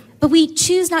cậy. But we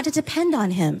choose not to depend on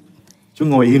Him. Chúa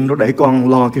ngồi yên đó để con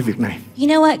lo cái việc này. You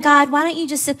know what, God, why don't you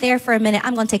just sit there for a minute?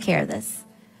 I'm going to take care of this.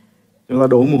 Chúng ta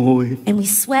đổ mồ hôi, And we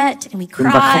sweat and we chúng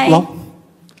ta khóc cry lóc,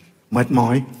 mệt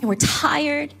mỏi. and we're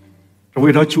tired. Trong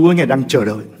khi đó Chúa Ngài đang chờ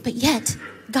đợi. But yet,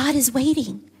 God is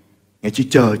waiting. Ngài chỉ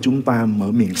chờ chúng ta mở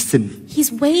miệng xin.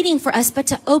 He's waiting for us but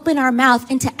to open our mouth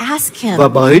and to ask Him. Và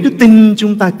bởi đức tin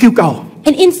chúng ta kêu cầu.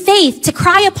 And in faith, to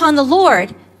cry upon the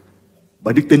Lord.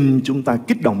 Bởi đức tin chúng ta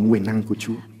kích động quyền năng của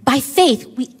Chúa. By faith,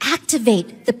 we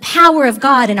activate the power of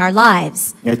God in our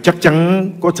lives. Ngài chắc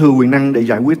chắn có thừa quyền năng để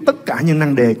giải quyết tất cả những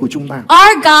nan đề của chúng ta.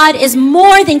 Our God is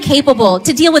more than capable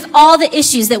to deal with all the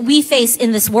issues that we face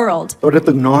in this world. Tôi đã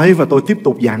từng nói và tôi tiếp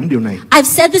tục giảng điều này. I've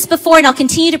said this before and I'll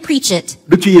continue to preach it.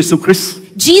 Đức Chúa Giêsu Christ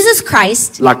Jesus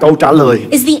Christ là câu trả lời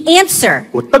is the answer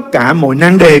của tất cả mọi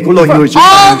nan đề của loài người for chúng ta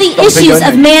all the trong thế giới issues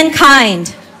of này. mankind.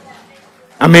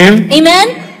 Amen. Amen?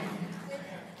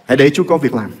 Hãy để Chúa có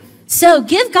việc làm. So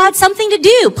give God something to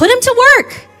do. Put him to work.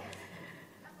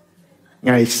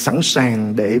 Ngài sẵn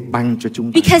sàng để ban cho chúng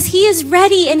ta. Because he is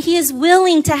ready and he is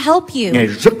willing to help you. Ngài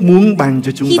rất muốn ban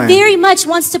cho chúng He ta. very much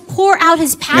wants to pour out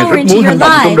his power rất into muốn your hành động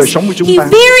trong đời lives. sống của chúng He ta.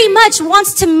 very much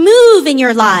wants to move in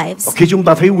your lives. Và khi chúng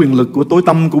ta thấy quyền lực của tối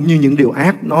tăm cũng như những điều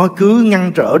ác nó cứ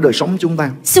ngăn trở đời sống chúng ta,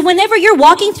 So whenever you're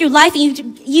walking through life and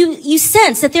you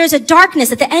sense that there's a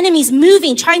darkness, that the enemy's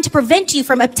moving, trying to prevent you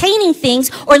from obtaining things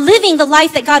or living the life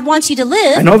that God wants you to hãy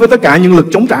live, nói với tất cả những lực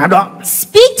chống trả đó: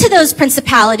 speak to those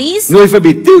principalities. ngươi phải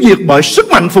bị tiêu diệt bởi sức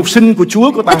mạnh phục sinh của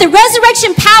Chúa của ta. But the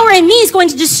resurrection power in me is going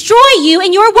to destroy you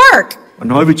in your work. Và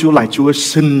nói với Chúa là: Chúa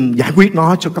xin giải quyết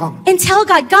nó cho con. And tell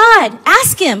God,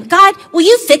 ask him, God, will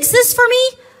you fix this for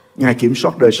me? Ngài kiểm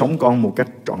soát đời sống con một cách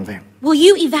trọn vẹn. Will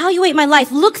you evaluate my life?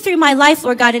 Look through my life,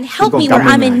 Lord God, and help me where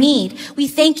I'm in need. We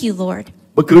thank you, Lord.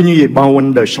 Bất cứ như vậy bao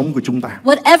quanh đời sống của chúng ta,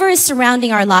 Whatever is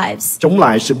surrounding our lives, chống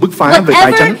lại sự bứt phá về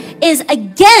tài whatever chánh, is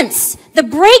against the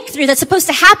breakthrough that's supposed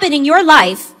to happen in your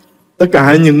life, tất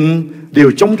cả những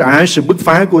điều chống trả sự bứt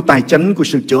phá của tài chánh, của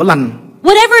sự chữa lành,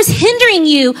 whatever is hindering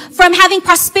you from having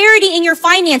prosperity in your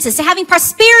finances, to having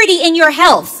prosperity in your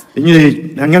health, như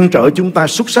vậy ngăn trở chúng ta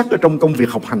xuất sắc ở trong công việc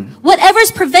học hành, whatever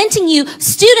is preventing you,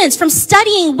 students, from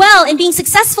studying well and being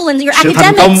successful in your sự thành công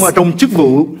academics, ở trong chức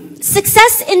vụ,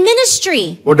 success in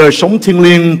ministry, một đời sống thiêng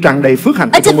liêng tràn đầy phước hạnh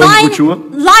a trong ơn của divine Chúa.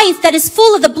 life that is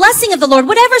full of the blessing of the Lord,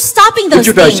 whatever's stopping Đức those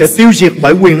Chúa Trời sẽ things, tiêu diệt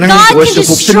bởi quyền năng của God can sự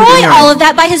phục sinh của destroy all Ngài. of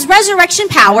that by his resurrection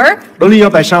power. Đó là lý do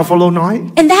tại sao Phaolô nói: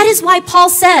 And that is why Paul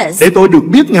says để tôi được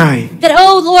biết Ngài that,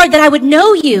 oh Lord, that I would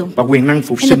know you và quyền năng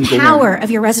phục and sinh the của Ngài. power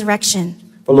of your resurrection.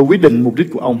 Phaolô quyết định mục đích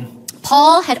của ông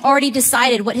Paul had already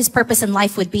decided what his purpose in life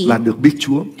would be, là được biết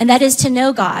Chúa. and that is to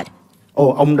know God.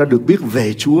 Ông đã được biết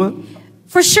về Chúa.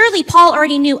 For surely Paul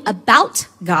already knew about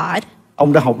God.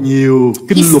 Ông đã học nhiều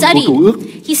kinh luật của Cựu Ước.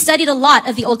 He studied a lot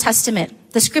of the Old Testament,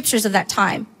 the scriptures of that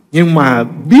time. Nhưng mà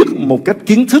biết một cách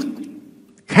kiến thức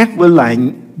khác với lại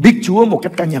biết Chúa một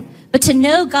cách cá nhân. But to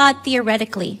know God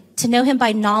theoretically, to know him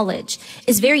by knowledge,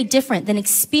 is very different than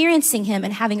experiencing him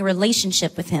and having a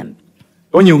relationship with him.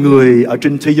 Có nhiều người ở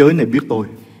trên thế giới này biết tôi,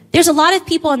 There's a lot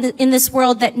of people in this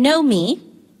world that know me.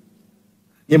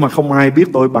 nhưng mà không ai biết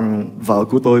tôi bằng vợ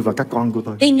của tôi và các con của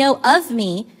tôi. They know of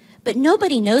me, but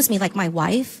nobody knows me like my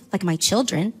wife, like my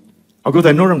children. Họ có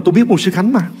thể nói rằng tôi biết mục sư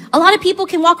Khánh mà. A lot of people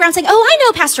can walk around saying, oh, I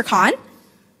know Pastor Khan.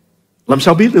 Làm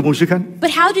sao biết được mục sư Khánh?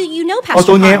 But how do you know Pastor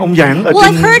Tôi nghe Khan? ông giảng ở Well,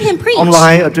 trên I've heard him preach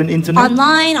online, ở trên internet.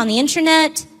 online, on the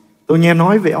internet. Tôi nghe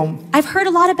nói về ông. I've heard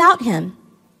a lot about him.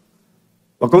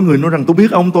 Và có người nói rằng tôi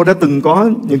biết ông, tôi đã từng có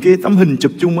những cái tấm hình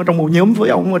chụp chung ở trong một nhóm với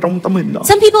ông ở trong tấm hình đó.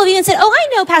 Some people have even said, oh,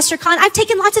 I know Pastor Khan. I've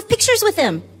taken lots of pictures with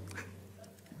him.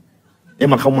 Nhưng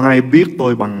mà không ai biết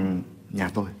tôi bằng nhà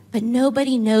tôi. But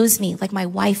nobody knows me like my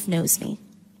wife knows me.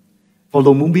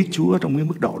 Phaolô muốn biết Chúa trong cái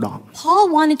mức độ đó.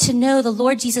 Paul wanted to know the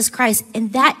Lord Jesus Christ in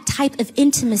that type of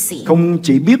intimacy. Không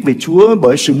chỉ biết về Chúa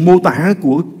bởi sự mô tả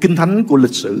của Kinh Thánh, của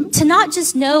lịch sử. To not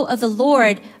just know of the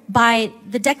Lord by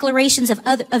the declarations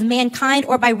of mankind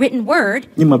or by written word.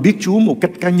 Nhưng mà biết Chúa một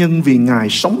cách cá nhân vì Ngài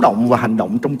sống động và hành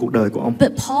động trong cuộc đời của ông.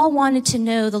 But Paul wanted to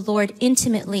know the Lord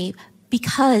intimately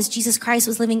because Jesus Christ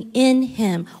was living in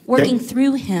him, working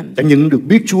through him. Chẳng những được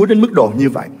biết Chúa đến mức độ như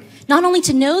vậy, Not only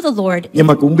to know the Lord, nhưng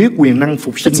mà cũng biết quyền năng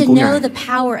phục sinh but to của know Ngài. the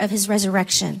power of his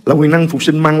resurrection. Là quyền năng phục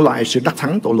sinh mang lại sự đắc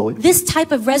thắng tội lỗi. This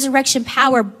type of resurrection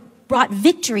power brought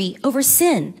victory over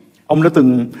sin. Ông đã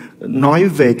từng nói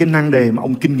về cái nan đề mà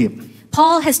ông kinh nghiệm.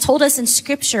 Paul has told us in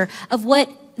scripture of what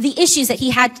the issues that he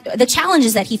had, the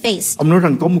challenges that he faced. Ông nói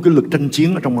rằng có một cái lực tranh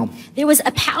chiến ở trong ông. There was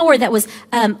a power that was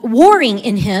warring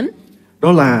in him.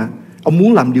 Đó là ông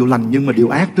muốn làm điều lành nhưng mà điều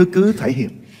ác cứ thể hiện.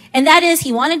 And that is,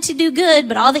 he wanted to do good,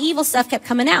 but all the evil stuff kept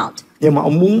coming out. Nhưng mà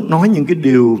ông muốn nói những cái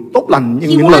điều tốt lành, He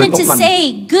những lời wanted tốt to lành.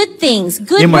 say good things,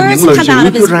 good Nhưng mà words những lời would come out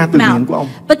of dữ his cứ ra từ miệng của mouth. ông.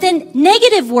 But then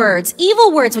negative words,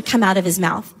 evil words would come out of his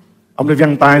mouth. Ông đã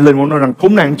giang tay lên và nói rằng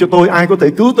khốn nạn cho tôi, ai có thể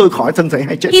cứu tôi khỏi thân thể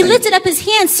hay chết He này. lifted up his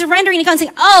hands, surrendering to God,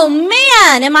 saying, oh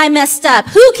man, am I messed up?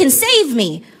 Who can save me?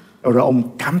 Rồi ông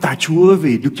cảm tạ Chúa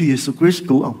vì Đức Chúa Giêsu Christ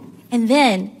cứu ông. And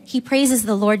then he praises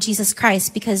the Lord Jesus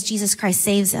Christ because Jesus Christ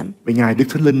saves him. Vì Ngài Đức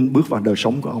Thánh Linh bước vào đời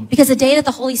sống của ông. Because the day that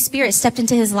the Holy Spirit stepped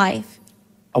into his life,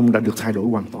 Ông đã được thay đổi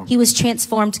hoàn toàn. He was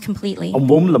transformed completely. Ông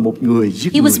vốn là một người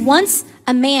giết He người. was once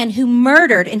a man who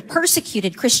murdered and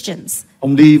persecuted Christians.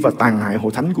 Ông đi và tàn hại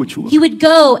hội thánh của Chúa. He would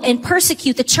go and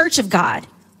persecute the church of God.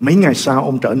 Mấy ngày sau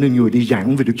ông trở nên người đi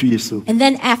giảng về Đức Chúa Giêsu. And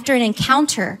then after an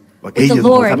encounter Và gây with the dựng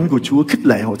hội Lord, thánh của Chúa, khích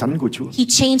lệ hội thánh của Chúa. he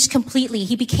changed completely.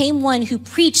 He became one who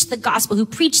preached the gospel, who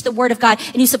preached the word of God,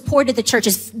 and who supported the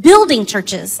churches, building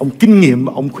churches. Ông kinh nghiệm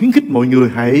và ông khuyến khích mọi người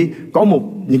hãy có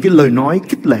những cái lời nói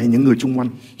khích lệ những người xung quanh.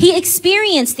 He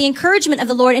experienced the encouragement of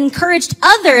the Lord and encouraged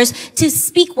others to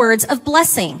speak words of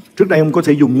blessing. Trước đây ông có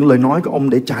thể dùng những lời nói của ông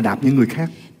để chà đạp những người khác.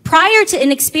 Prior to an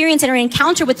experience and an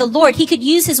encounter with the Lord, he could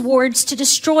use his words to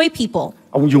destroy people.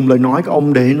 Ông dùng lời nói của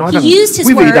ông để nói rằng used his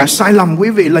quý vị đã words sai lầm, quý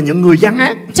vị là những người gian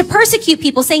ác. To persecute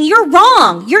people, saying, you're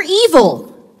wrong, you're evil.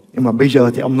 Nhưng mà bây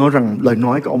giờ thì ông nói rằng lời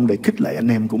nói của ông để khích lệ anh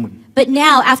em của mình. But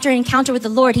now, after an encounter with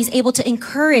the Lord, he's able to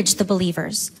encourage the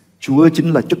believers. Chúa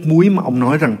chính là chất muối mà ông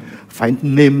nói rằng phải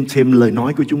nêm thêm lời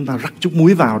nói của chúng ta, rắc chút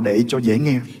muối vào để cho dễ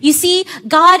nghe. You see,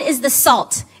 God is the salt.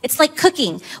 It's like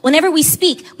cooking. Whenever we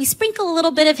speak, we sprinkle a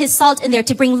little bit of his salt in there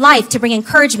to bring life, to bring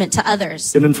encouragement to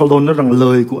others. Cho nên Phaolô nói rằng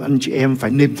lời của anh chị em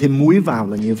phải nêm thêm muối vào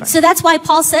là như vậy. So that's why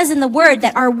Paul says in the word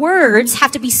that our words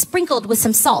have to be sprinkled with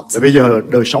some salt. Và bây giờ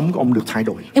đời sống của ông được thay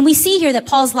đổi. And we see here that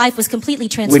Paul's life was completely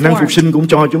Quyền năng phục transformed. sinh cũng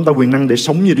cho chúng ta quyền năng để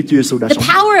sống như Đức Chúa Giêsu đã The sống.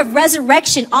 power of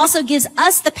resurrection also gives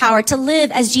us the power to live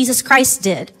as Jesus Christ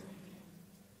did.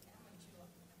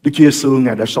 Đức Chúa Giêsu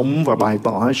Ngài đã sống và bày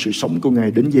tỏ sự sống của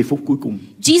Ngài đến giây phút cuối cùng.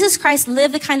 Jesus Christ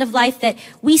lived the kind of life that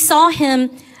we saw him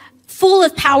full of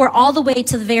power all the way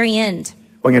to the very end.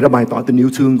 Và Ngài đã bày tỏ tình yêu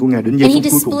thương của Ngài đến giây And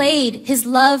he phút cuối cùng. displayed his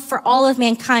love for all of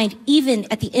mankind, even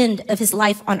at the end of his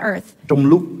life on earth. Trong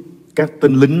lúc các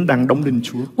tên lính đang đóng đinh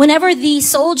Chúa, Whenever the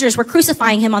soldiers were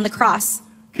crucifying him on the cross,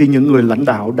 khi những người lãnh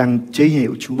đạo đang chế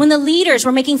nhạo Chúa, when the leaders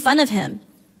were making fun of him,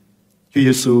 Chúa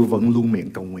Giêsu vẫn luôn miệng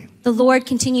cầu nguyện. the Lord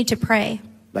continued to pray,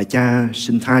 Lạy Cha,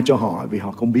 xin tha cho họ vì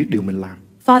họ không biết điều mình làm.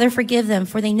 Father, forgive them,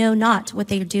 for they know not what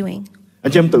they are doing.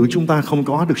 Anh chị em, tự chúng ta không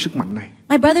có được sức mạnh này.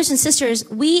 My brothers and sisters,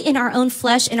 we in our own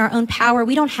flesh, in our own power,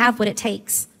 we don't have what it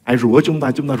takes. Ai rủa chúng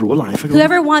ta rủa lại, phải không?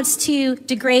 Whoever wants to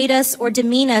degrade us or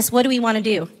demean us, what do we want to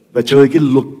do? Và chơi cái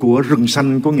luật của rừng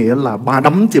xanh có nghĩa là ba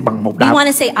đấm thì bằng một We đạp. want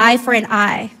to say eye for an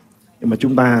eye. Nhưng mà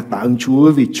chúng ta tạ ơn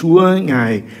Chúa vì Chúa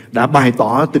Ngài đã bày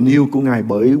tỏ tình yêu của Ngài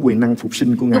bởi quyền năng phục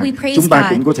sinh của But we Ngài. praise Chúng ta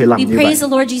cũng có thể God. làm We như vậy. praise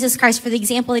the Lord Jesus Christ for the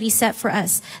example that he set for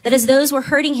us. That as those were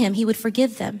hurting him, he would forgive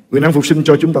them. Quyền năng phục sinh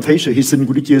cho chúng ta thấy sự hy sinh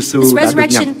của Đức Chúa Giêsu This đã được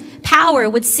resurrection nhận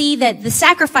power would see that the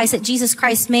sacrifice that Jesus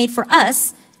Christ made for us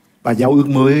và giao ước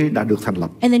mới đã được thành lập.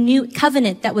 and the new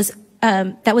covenant that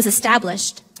was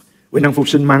established. Quyền năng phục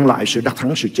sinh mang lại sự đắc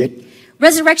thắng sự chết.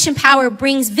 Resurrection power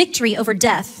brings victory over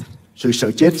death. Sự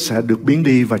sợ chết sẽ được biến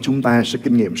đi và chúng ta sẽ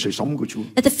kinh nghiệm sự sống của Chúa.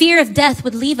 That the fear of death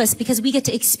would leave us because we get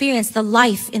to experience the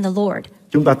life in the Lord.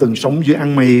 Chúng ta từng sống dưới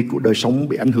áng mây của đời sống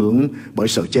bị ảnh hưởng bởi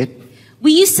sợ chết.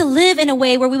 We used to live in a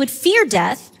way where we would fear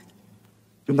death.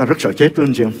 Chúng ta rất sợ chết, phải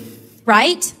không chị em?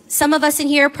 Right? Some of us in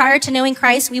here, prior to knowing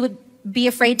Christ, we would be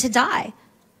afraid to die.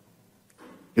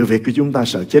 Người Việt của chúng ta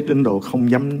sợ chết đến độ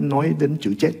không dám nói đến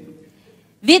chữ chết.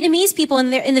 Vietnamese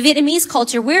people in the Vietnamese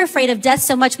culture, we're afraid of death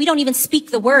so much we don't even speak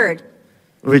the word.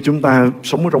 Vì chúng ta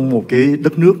sống trong một cái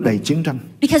đất nước đầy chiến tranh.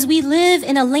 Because we live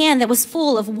in a land that was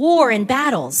full of war and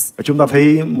battles. Và chúng ta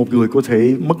thấy một người có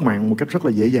thể mất mạng một cách rất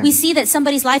là dễ dàng. We see that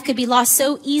somebody's life could be lost so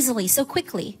easily, so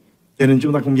quickly. Cho nên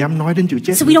chúng ta không dám nói đến chữ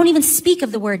chết. So we don't even speak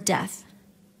of the word death.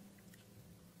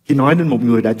 Khi nói đến một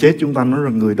người đã chết, chúng ta nói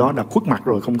rằng người đó đã khuất mặt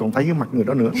rồi, không còn thấy cái mặt người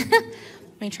đó nữa.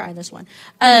 Let me try this one.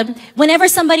 Whenever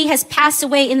somebody has passed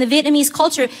away in the Vietnamese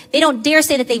culture, they don't dare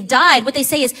say that they've died. What they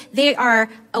say is, they are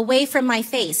away from my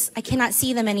face. I cannot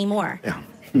see them anymore. Yeah.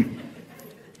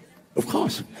 Of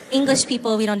course. English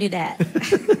people, we don't do that.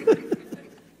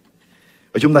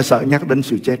 Và chúng ta sợ nhắc đến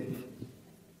sự chết.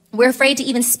 We're afraid to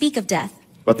even speak of death.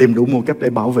 Và tìm đủ một cách để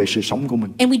bảo vệ sự sống của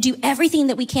mình. And we do everything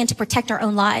that we can to protect our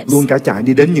own lives. Luôn cả chạy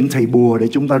đi đến những thầy bùa để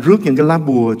chúng ta rước những cái lá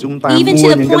bùa, chúng ta Even mua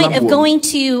to the những cái point lá of bùa. going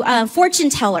to fortune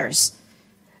tellers.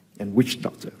 And witch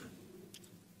doctor.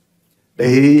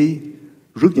 Để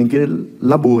rước những cái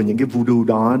lá bùa, những cái voodoo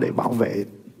đó để bảo vệ.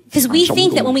 Because mạng we sống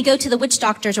think của that when mình. we go to the witch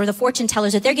doctors or the fortune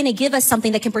tellers that they're going to give us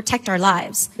something that can protect our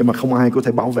lives. Nhưng mà không ai có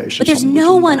thể bảo vệ sự But there's sống của no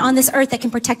chúng one ta. on this earth that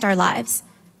can protect our lives.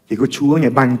 Chỉ có Chúa Ngài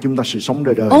ban chúng ta sự sống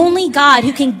đời đời. Only God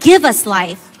who can give us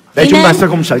life. Để chúng ta Amen. sẽ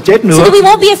không sợ chết So nữa. that we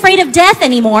won't be afraid of death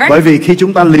anymore. Bởi vì khi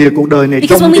chúng ta lìa cuộc đời này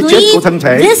Because trong when cái we chết của thân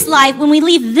leave thể, this life, when we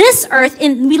leave this earth,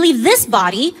 and we leave this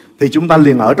body, thì chúng ta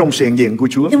liền ở trong sự hiện diện của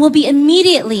Chúa. then we'll be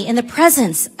immediately in the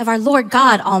presence of our Lord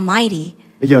God Almighty.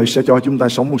 Bây giờ sẽ cho chúng ta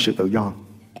sống một sự tự do.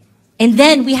 And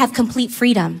then we have complete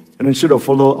freedom. Cho nên sứ đồ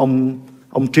Phaolô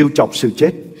ông trêu chọc sự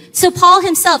chết. So Paul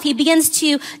himself, he begins to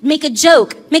make a joke,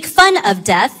 make fun of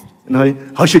death. Nói,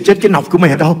 hỏi sự chết, cái nọc của mày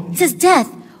ở đâu? He says, death,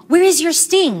 where is your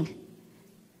sting?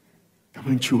 Cảm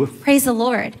ơn Chúa. Praise the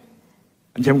Lord.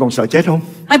 Anh chị em còn sợ chết không?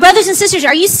 My brothers and sisters,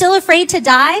 are you still afraid to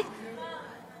die?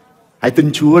 Hãy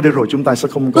tin Chúa để rồi chúng ta sẽ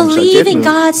không còn sợ Believe chết in nữa.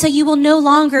 God so you will no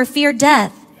longer fear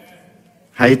death.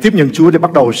 Hãy tiếp nhận Chúa để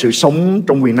bắt đầu sự sống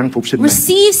trong quyền năng phục sinh này.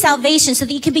 Receive salvation so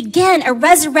that you can begin a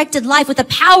resurrected life with the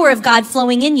power of God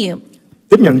flowing in you.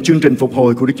 Tiếp nhận chương trình phục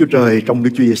hồi của Đức Chúa Trời trong Đức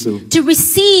Chúa Giêsu. To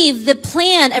receive the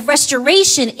plan of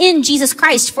restoration in Jesus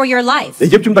Christ for your life. Để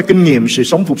giúp chúng ta kinh nghiệm sự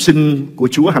sống phục sinh của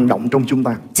Chúa hành động trong chúng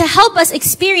ta. To help us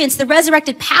experience the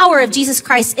resurrected power of Jesus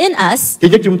Christ in us. Thứ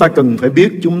nhất, chúng ta cần phải biết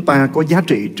chúng ta có giá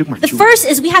trị trước mặt The Chúa. first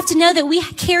is we have to know that we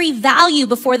carry value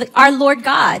before our Lord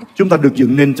God. Chúng ta được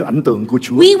dựng nên cho ảnh tượng của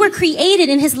Chúa. We were created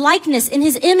in His likeness, in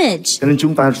His image. Cho nên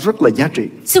chúng ta rất là giá trị.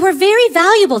 So we're very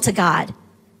valuable to God.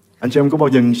 Anh chị em có bao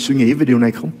giờ suy nghĩ về điều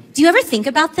này không? Do you ever think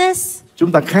about this?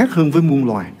 Chúng ta khác hơn với muôn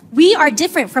loài. We are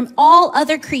different from all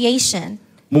other creation.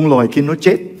 Muôn loài khi nó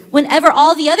chết Whenever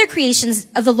all the other creations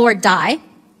of the Lord die,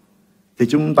 thì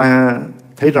chúng ta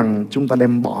thấy rằng chúng ta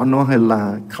đem bỏ nó hay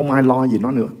là không ai lo gì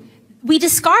nó nữa. we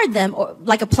discard them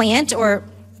like a plant or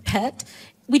pet.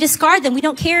 We discard them. We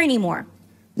don't care anymore.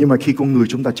 Nhưng mà khi con người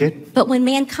chúng ta chết But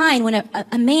when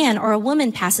a man or a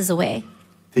woman passes away,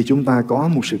 thì chúng ta có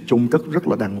một sự chôn cất rất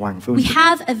là đàng hoàng, phải không? we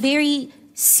have a very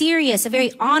serious, a very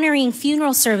honoring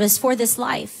funeral service for this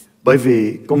life. Bởi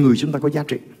vì con người chúng ta có giá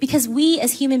trị. Because we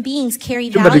as human beings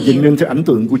carry Chúng ta được dựng value. nên theo ảnh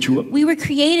tượng của Chúa. We were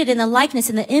created in the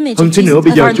likeness and the image Hơn of, thế nữa, Jesus,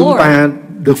 bây of giờ our chúng Lord. ta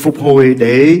được phục hồi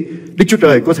để Đức Chúa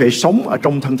Trời có thể sống ở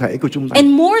trong thân thể của chúng ta. And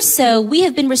more so, we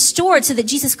have been restored so that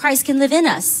Jesus Christ can live in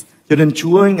us. Cho nên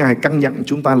Chúa Ngài căn dặn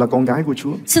chúng ta là con gái của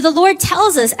Chúa. So the Lord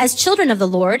tells us as children of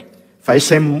the Lord, Phải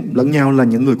xem lẫn nhau là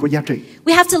những người có giá trị.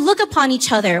 we have to look upon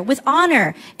each other with honor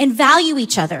and value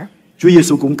each other. Chúa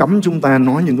Giêsu cũng cấm chúng ta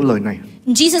nói những cái lời này.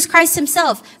 And Jesus Christ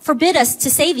himself forbid us to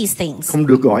say these things. Không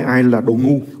được gọi ai là đồ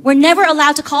ngu. We're never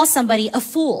allowed to call somebody a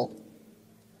fool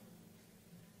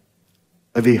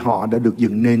Bởi vì họ đã được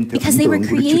dựng nên theo because ảnh they tượng were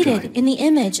của Đức Chúa Trời. created in the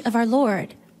image of our Lord.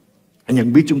 Hãy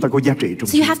nhận biết chúng ta có giá trị trong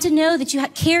So you Chúa. have to know that you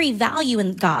carry value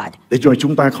in God Để rồi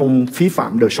chúng ta không phí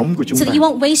phạm đời sống của chúng so ta. that you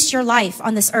won't waste your life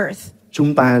on this earth.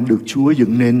 Chúng ta được Chúa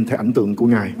dựng nên theo ảnh tượng của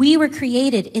Ngài. We were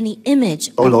created in the image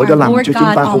Tội of lỗi đã our làm Lord cho chúng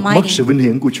God ta hụt mất Almighty. sự vinh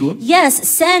hiển của Chúa. Yes,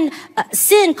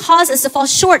 sin caused us to fall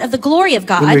short of the glory of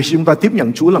Nhưng God. khi chúng ta tiếp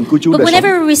nhận Chúa làm cứu Chúa But đời sống,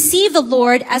 whenever we receive the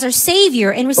Lord as our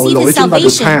Savior and tội receive lỗi His chúng ta được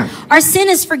salvation, tha. our sin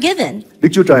is forgiven. Đức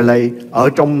Chúa Trời lại ở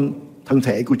trong thân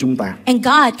thể của chúng ta. And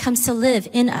God comes to live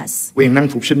in us. Quyền năng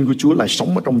phục sinh của Chúa lại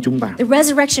sống ở trong chúng ta. The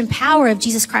resurrection power of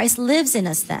Jesus Christ lives in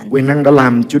us then. Quyền năng đã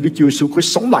làm cho Đức Chúa Giêsu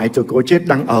Christ sống lại từ cõi chết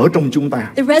đang ở trong chúng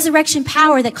ta. The resurrection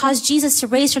power that caused Jesus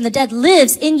to raise from the dead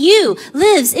lives in you,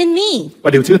 lives in me. Và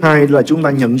điều thứ hai là chúng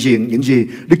ta nhận diện những gì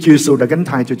Đức Chúa Giêsu đã gánh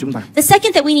thay cho chúng ta. The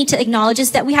second that we need to acknowledge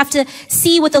is that we have to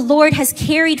see what the Lord has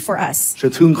carried for us. Sự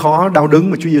thương khó, đau đớn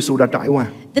mà Chúa Giêsu đã trải qua.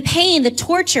 The pain, the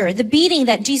torture, the beating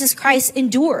that Jesus Christ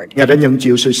endured. Ngài đã nhận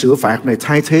chịu sự sửa phạt này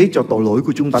thay thế cho tội lỗi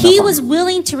của chúng ta đã He phạm. was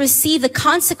willing to receive the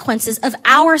consequences of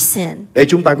our sin Để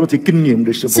chúng ta có thể kinh nghiệm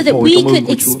được sự so phục that hồi we trong ơn could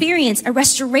của Chúa. experience a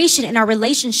restoration in our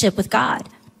relationship with God.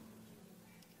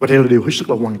 Và đây là điều hết sức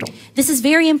là quan trọng. This is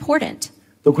very important.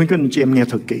 Tôi khuyến khích anh chị em nghe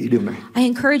thật kỹ điều này. I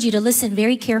encourage you to listen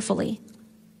very carefully.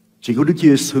 Chỉ có Đức Chúa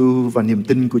Giêsu và niềm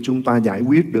tin của chúng ta giải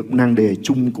quyết được nan đề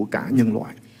chung của cả nhân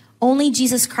loại. Only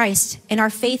Jesus Christ and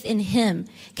our faith in Him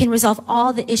can resolve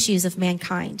all the issues of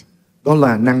mankind. Đó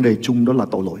là nan đề chung, đó là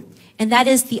tội lỗi. And that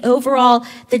is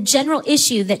the general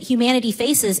issue that humanity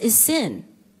faces is sin.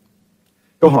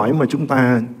 Câu hỏi mà chúng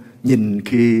ta nhìn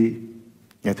khi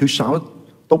ngày thứ sáu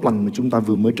tốt lành mà chúng ta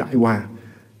vừa mới trải qua,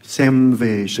 xem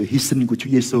về sự hy sinh của Chúa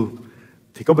Giêsu,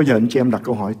 thì có bao giờ anh chị em đặt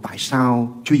câu hỏi tại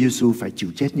sao Chúa Giêsu phải chịu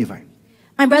chết như vậy?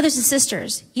 My brothers and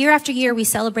sisters, year after year we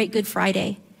celebrate Good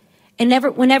Friday. And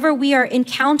whenever we are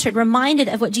encountered, reminded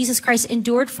of what Jesus Christ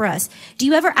endured for us, do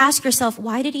you ever ask yourself,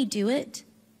 why did He do it?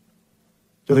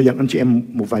 Cho tôi dẫn anh chị em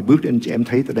một vài bước để anh chị em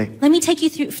thấy từ đây. Let me take you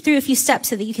through a few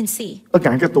steps so that you can see. Tất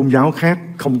cả các tôn giáo khác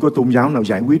không có tôn giáo nào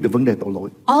giải quyết được vấn đề tội lỗi.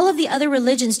 All of the other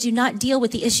religions do not deal with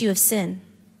the issue of sin.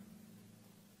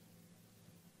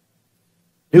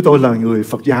 Nếu tôi là người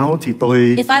Phật giáo thì tôi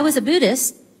If I was a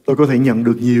Buddhist, có thể nhận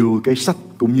được nhiều cái sách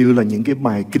cũng như là những cái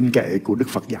bài kinh kệ của Đức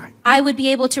Phật dạy. I would be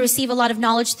able to receive a lot of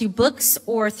knowledge through books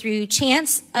or through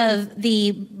chants of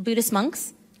the Buddhist monks.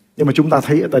 Nhưng mà chúng ta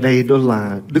thấy ở tại đây đó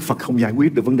là Đức Phật không giải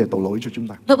quyết được vấn đề tội lỗi cho chúng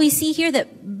ta. But we see here that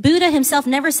Buddha himself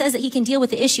never says that he can deal with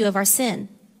the issue of our sin.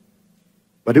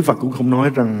 Và Đức Phật cũng không nói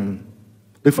rằng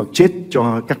Đức Phật chết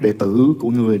cho các đệ tử của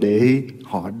người để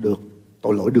họ được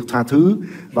tội lỗi được tha thứ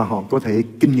và họ có thể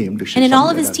kinh nghiệm được sự And in sống all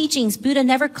of đời his đời. teachings, Buddha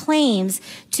never claims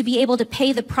to be able to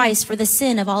pay the price for the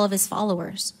sin of all of his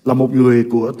followers. Là một người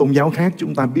của tôn giáo khác,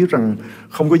 chúng ta biết rằng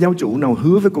không có giáo chủ nào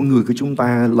hứa với con người của chúng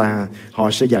ta là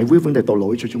họ sẽ giải quyết vấn đề tội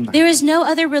lỗi cho chúng ta. There is no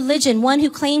other religion, one who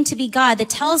claimed to be God, that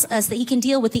tells us that he can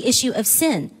deal with the issue of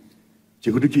sin.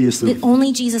 Chỉ có Đức Chúa Giêsu. That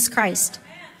only Jesus Christ.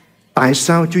 Tại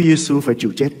sao Chúa Giêsu phải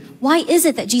chịu chết? Why is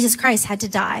it that Jesus Christ had to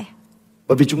die?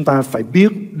 Bởi vì chúng ta phải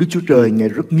biết Đức Chúa Trời Ngài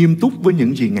rất nghiêm túc với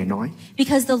những gì Ngài nói.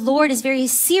 Because the Lord is very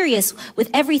serious with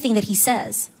everything that he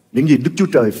says. Những gì Đức Chúa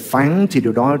Trời phán thì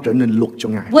điều đó trở nên luật cho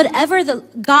Ngài. Whatever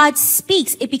God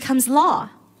speaks, it becomes law.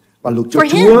 Và luật cho For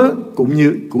Chúa cũng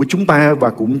như của chúng ta và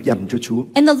cũng dành cho Chúa.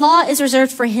 And the law is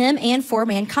reserved for him and for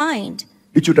mankind.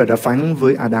 Đức Chúa Trời đã phán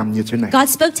với Adam như thế này. God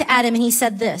spoke to Adam and he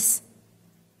said this.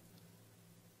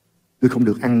 Ngươi không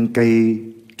được ăn cây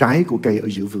trái của cây ở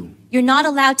giữa vườn. You're not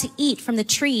allowed to eat from the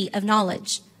tree of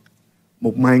knowledge.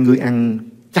 Một mai ngươi ăn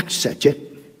chắc sẽ chết.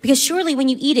 Because surely when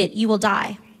you eat it, you will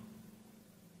die.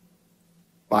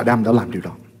 Và Adam đã làm điều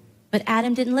đó. But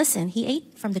Adam didn't listen. He ate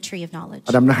from the tree of knowledge.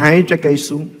 Adam đã hái trái cây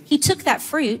xuống. He took that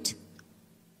fruit.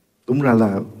 Đúng ra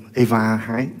là Eva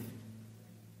hái.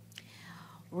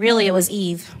 Really, it was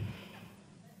Eve.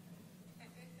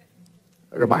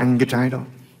 Rồi bà ăn cái trái đó.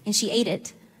 And she ate it.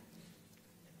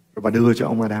 Rồi bà đưa cho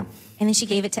ông Adam. And then she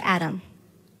gave it to Adam.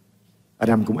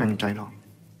 Adam cũng ăn trái đó.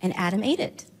 And Adam ate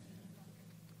it.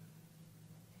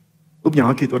 Lúc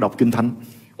nhỏ khi tôi đọc Kinh Thánh,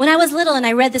 When I was little and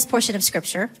I read this portion of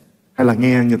scripture, hay là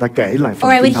nghe người ta kể lại phần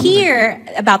or I Kinh would Thánh này,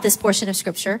 hear about this portion of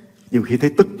scripture, nhiều khi thấy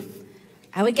tức.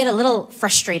 I would get a little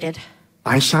frustrated.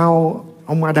 Tại sao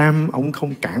ông Adam ông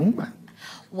không cản bà?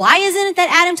 Why isn't it that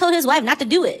Adam told his wife not to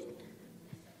do it?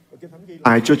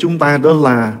 Lại cho chúng ta đó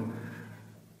là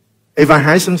Eva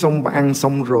hái xong bà ăn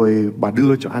xong rồi bà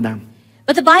đưa cho Adam.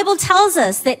 But the Bible tells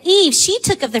us that Eve, she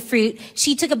took of the fruit,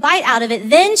 she took a bite out of it,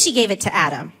 then she gave it to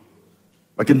Adam.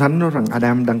 Và Kinh Thánh nói rằng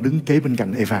Adam đang đứng kế bên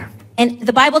cạnh Eva. And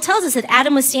the Bible tells us that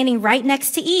Adam was standing right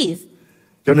next to Eve.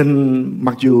 Cho nên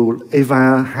mặc dù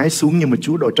Eva hái xuống nhưng mà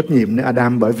Chúa đòi trách nhiệm với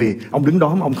Adam bởi vì ông đứng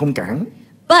đó mà ông không cản.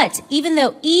 But even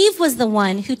though Eve was the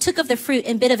one who took of the fruit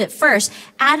and bit of it first,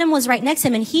 Adam was right next to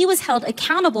him and he was held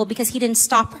accountable because he didn't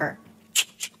stop her.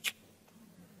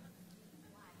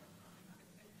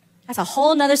 That's a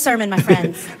whole nother sermon, my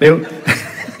friends.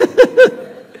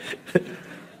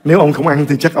 Nếu ông không ăn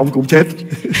thì chắc ông cũng chết.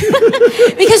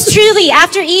 Because truly,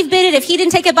 after Eve bit it, if he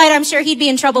didn't take a bite, I'm sure he'd be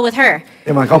in trouble with her.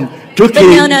 Nhưng mà không, trước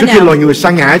khi no. loài người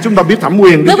sa ngã, chúng ta biết thẩm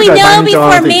quyền Đức But Chúa we Trời know ban cho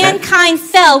before thì khác. mankind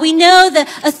fell, we know the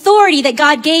authority that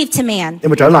God gave to man. Nhưng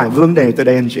mà trở lại vấn đề tới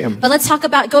đây anh chị em. But let's talk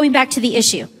about going back to the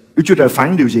issue. Đức Chúa Trời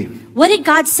phán điều gì? What did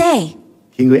God say?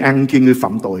 Khi người ăn, khi người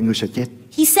phạm tội, người sẽ chết.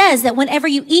 He says that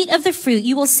whenever you eat of the fruit,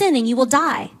 you will sin and you will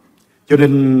die. Cho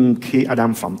nên khi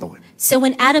Adam phạm tội, So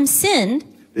when Adam sinned,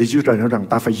 Đức Chúa Trời nói rằng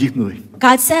ta phải giết người.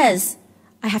 God says,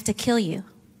 I have to kill you.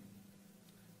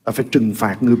 Ta phải trừng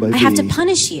phạt ngươi bởi I have to vì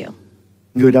punish you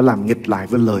ngươi đã làm nghịch lại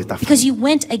với lời ta phán. because you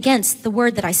went against the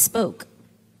word that I spoke.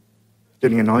 Cho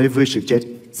nên Ngài nói với sự chết,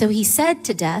 So he said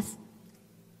to death,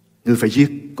 ngươi phải giết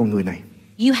con người này.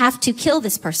 you have to kill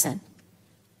this person.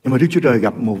 Nhưng mà Đức Chúa Trời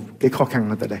gặp một cái khó khăn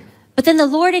ở tại đây. But then the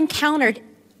Lord encountered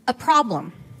a problem.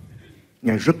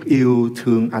 Ngài rất yêu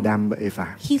thương Adam và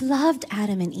Eva. He loved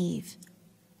Adam and Eve.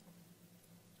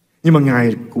 Nhưng mà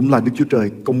Ngài cũng là Đức Chúa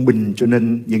Trời công bình, cho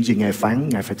nên những gì Ngài phán,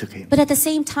 Ngài phải thực hiện. But at the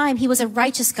same time, he was a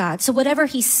righteous God. So whatever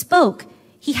he spoke,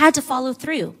 he had to follow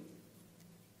through.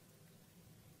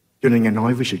 Cho nên Ngài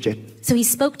nói với sự chết, So he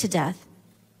spoke to death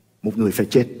một người phải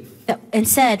chết. and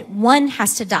said, one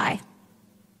has to die.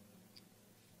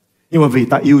 Nhưng mà vì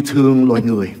ta yêu thương loài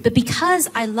người, But because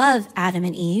I love Adam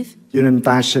and Eve, cho nên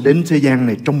ta sẽ đến thế gian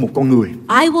này trong một con người.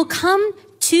 I will come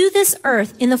to this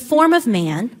earth in the form of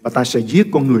man, Và ta sẽ giết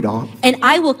con người đó. and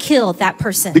I will kill that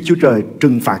person. Đức Chúa Trời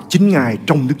trừng phạt chính Ngài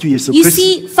trong Đức Chúa Giêsu You Christ.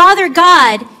 see, Father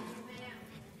God,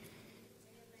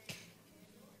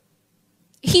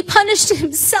 he punished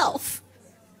himself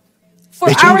for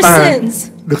Để chúng our ta sins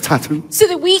được tha thứ. so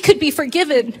that we could be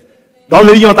forgiven. Đó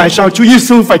là lý do tại sao Chúa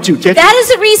Giêsu phải chịu chết. That is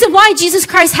the reason why Jesus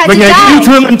Christ had Và to Ngài yêu die.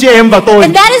 thương anh chị em và tôi.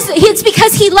 And that is, it's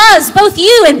because he loves both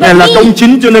you and Ngài là công me.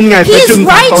 chính, cho nên Ngài He phải is trừng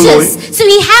phạt tội lỗi. righteous, so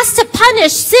he has to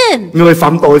punish sin. Người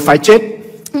phạm tội phải chết.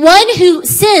 One who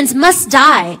sins must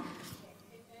die.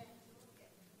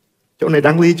 Chỗ này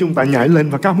đáng lý chúng ta nhảy lên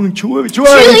và cảm ơn Chúa. Chúa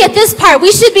ơi, Truly at this part,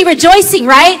 we should be rejoicing,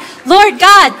 right? Lord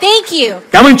God, thank you.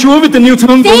 cảm ơn Chúa vì tình yêu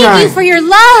thương của Thank Ngài. you for your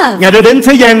love. Ngài đã đến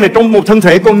thế gian này trong một thân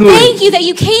thể con người Thank you that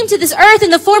you came to this earth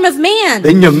in the form of man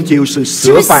để nhận chịu sự to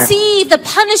sửa phạt receive the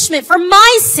punishment for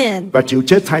my sin. và chịu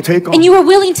chết thay thế con. And you were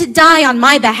willing to die on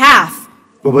my behalf.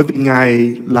 Và bởi vì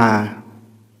Ngài là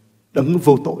đấng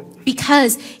vô tội.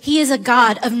 Because he is a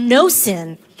God of no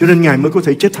sin. Cho nên Ngài mới có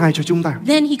thể chết thay cho chúng ta.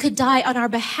 Then he could die on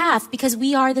our behalf because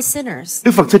we are the sinners.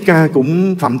 Đức Phật Thích Ca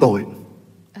cũng phạm tội.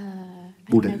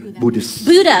 Buddhist.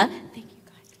 Buddha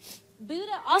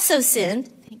also sinned.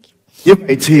 Như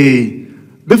vậy thì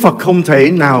Đức Phật không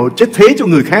thể nào chết thế cho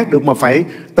người khác được mà phải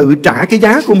tự trả cái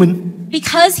giá của mình.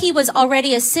 Because he was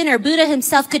already a sinner, Buddha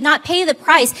himself could not pay the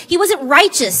price. He wasn't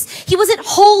righteous. He wasn't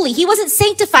holy. He wasn't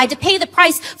sanctified to pay the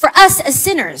price for us as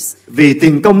sinners. Vì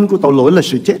tiền công của tội lỗi là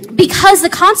sự chết. Because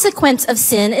the consequence of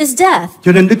sin is death.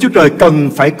 Cho nên Đức Chúa Trời cần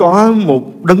phải có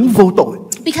một đấng vô tội.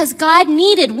 Because God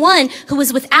needed one who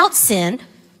was without sin.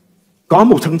 Có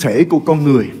một thân thể của con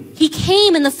người. He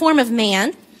came in the form of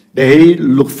man. Để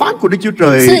luật pháp của Đức Chúa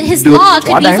Trời so that his được law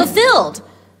thỏa could be đáng. fulfilled.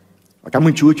 Và cảm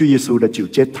ơn Chúa Giêsu đã chịu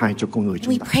chết thay cho con người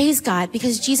chúng We ta. praise God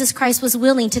because Jesus Christ was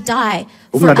willing to die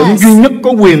Cũng là for đấng us. duy nhất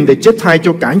có quyền để chết thay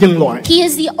cho cả nhân loại. He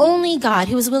is the only God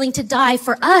who was willing to die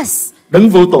for us. Đấng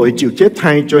vô tội chịu chết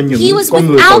thay cho những He was con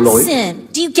người tội without lỗi. sin.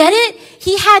 Do you get it?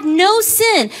 He had no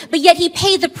sin, but yet he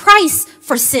paid the price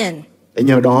for sin. Để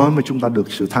nhờ đó mà chúng ta được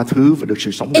sự tha thứ và được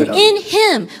sự sống đời And đời. in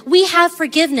him we have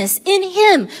forgiveness. In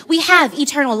him we have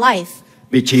eternal life.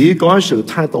 Vì chỉ có sự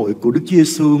tha tội của Đức Chúa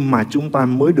Giêsu mà chúng ta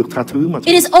mới được tha thứ mà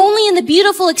thôi. It is only in the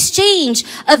beautiful exchange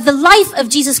of the life of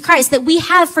Jesus Christ that we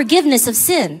have forgiveness of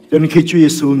sin. Cho nên khi Chúa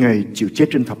Giêsu Ngài chịu chết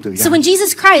trên thập tự giá, So when Jesus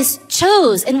Christ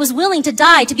chose and was willing to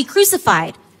die, to be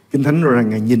crucified, Kinh Thánh nói rằng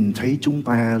Ngài nhìn thấy chúng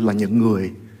ta là những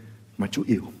người mà Chúa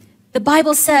yêu. the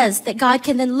Bible says that God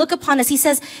can then look upon us. He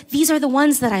says, these are the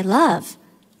ones that I love.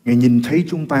 Ngài nhìn thấy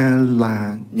chúng ta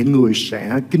là những người sẽ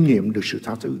kinh nghiệm được sự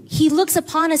tha thứ. He looks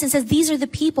upon us and says, these are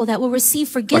the people that will receive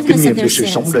Và kinh forgiveness nghiệm of được their sự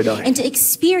sống sins đời đời. and to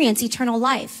experience eternal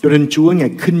life. Cho nên Chúa Ngài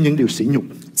khinh những điều sỉ nhục.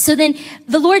 So then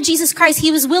the Lord Jesus Christ,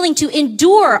 he was willing to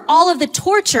endure all of the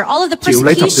torture, all of the Chịu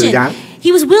lấy thập tự persecution. giá.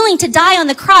 He was willing to die on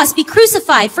the cross, be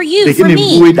crucified for you, Vì cái for niềm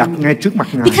me. vui đặt ngay trước mặt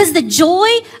Ngài. Because the joy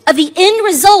of the end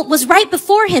result was right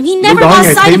before him. He Lúc never đó lost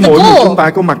Ngài sight thấy of the mỗi người chúng goal. ta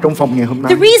có mặt trong phòng ngày hôm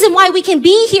nay. The reason why we can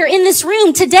be here in this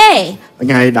room today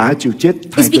Ngài đã chịu chết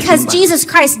thay is cho because chúng ta. Jesus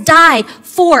Christ died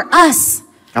for us.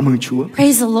 Cảm ơn Chúa.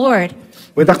 Praise the Lord.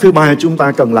 Nguyên tắc thứ ba chúng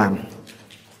ta cần làm.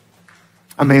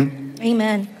 Amen.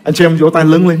 Amen. Anh chị em vỗ tay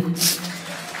lớn lên.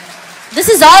 This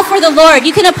is all for the Lord.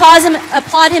 You can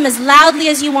applaud him as loudly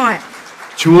as you want.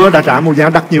 Chúa đã trả một giá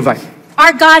đắt như vậy.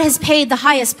 Our God has paid the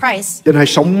highest price. Cho nên hãy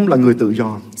sống là người tự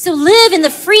do. So live in the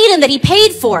freedom that he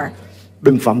paid for.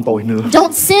 Đừng phạm tội nữa.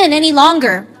 Don't sin any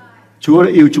longer. Chúa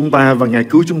đã yêu chúng ta và Ngài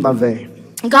cứu chúng ta về.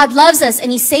 God loves us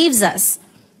and he saves us.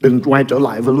 Đừng quay trở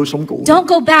lại với lối sống cũ. Don't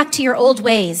go back to your old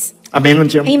ways. Amen anh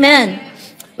chị em. Amen.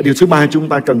 Và điều thứ ba chúng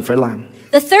ta cần phải làm.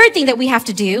 The third thing that we have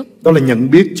to do, Đó là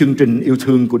nhận biết chương trình yêu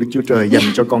thương của Đức Chúa Trời dành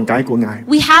cho con cái của Ngài.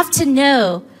 we have to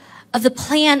know of the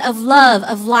plan of love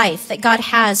of life that God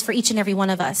has for each and every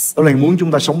one of us. Đó là Ngài muốn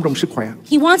chúng ta sống trong sức khỏe.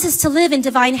 He wants us to live in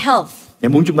divine health. Ngài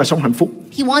muốn chúng ta sống hạnh phúc.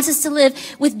 He wants us to live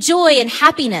with joy and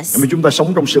happiness. Ngài muốn chúng ta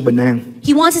sống trong sự bình an.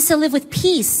 He wants us to live with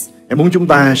peace. Ngài muốn chúng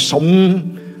ta sống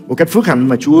một cách phước hạnh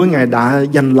mà Chúa Ngài đã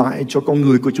dành lại cho con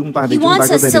người của chúng ta để He chúng ta wants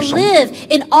có us thể to được sống. live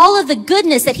in all of the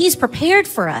goodness that He's prepared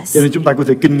for us, Cho nên chúng ta có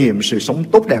thể kinh nghiệm sự sống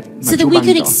tốt đẹp mà so that Chúa we ban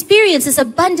could cho. experience this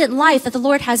abundant life that the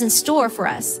Lord has in store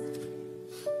for us.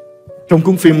 Trong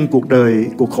cuốn phim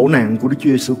cuộc khổ nạn của Đức Chúa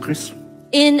Giêsu Christ,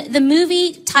 In the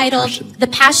movie titled Passion. The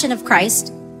Passion of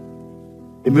Christ,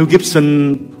 thì Mel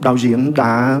Gibson đạo diễn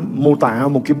đã mô tả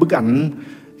một cái bức ảnh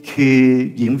khi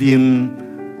diễn viên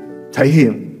thể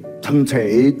hiện thân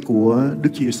thể của Đức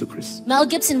Chúa Giêsu Christ. Mel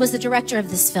Gibson was the director of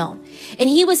this film, and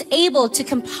he was able to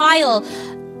compile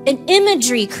an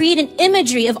imagery, create an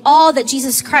imagery of all that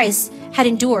Jesus Christ had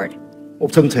endured.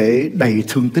 Một thân thể đầy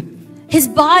thương tích, His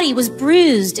body was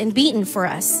bruised and beaten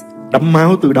for us. đẫm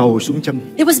máu từ đầu xuống chân,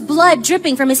 There was blood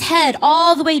dripping from his head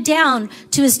all the way down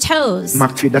to his toes.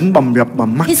 mặt thì đánh bầm dập mà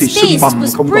mắt His thì sưng face bầm, was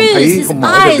không còn bruised, thấy, his không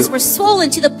mở ra eyes được. were swollen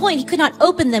to the point he could not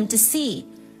open them to see.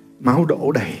 Máu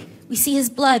đổ đầy. We see his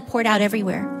blood poured out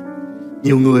everywhere.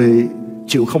 Nhiều người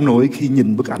chịu không nổi khi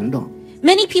nhìn bức ảnh đó.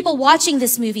 Many people watching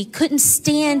this movie couldn't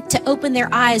stand to open their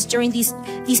eyes during these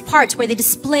parts where they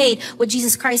displayed what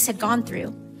Jesus Christ had gone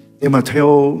through. Nhưng mà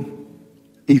theo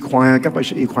y khoa, các bác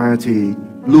sĩ y khoa thì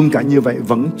luôn cả như vậy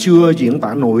vẫn chưa diễn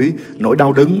tả nổi nỗi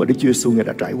đau đớn mà Đức Chúa Giêsu Ngài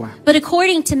đã trải qua. But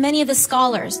according to many of the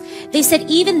scholars, they said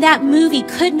even that movie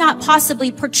could not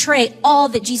possibly portray all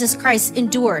that Jesus Christ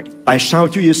endured. Tại sao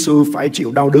Chúa Giêsu phải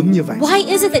chịu đau đớn như vậy? Why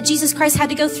is it that Jesus Christ had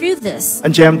to go through this?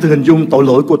 Anh chị em thử hình dung tội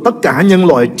lỗi của tất cả nhân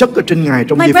loại chất ở trên Ngài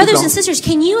trong My giây phút brothers đó. and sisters,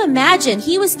 can you imagine?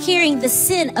 He was carrying the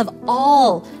sin of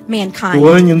all mankind.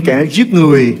 Của những kẻ giết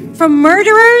người, From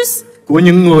murderers, của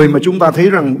những người mà chúng ta thấy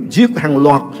rằng giết hàng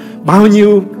loạt bao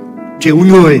nhiêu triệu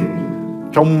người,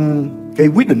 trong cái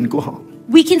quyết định của họ.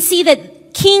 We can see that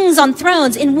kings on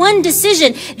thrones, in one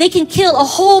decision, they can kill a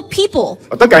whole people.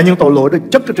 Và tất cả những tội lỗi đã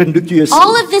chất ở trên Đức Chúa Giêsu.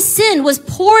 All of this sin was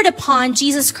poured upon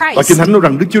Jesus Và Christ. Kinh Thánh nói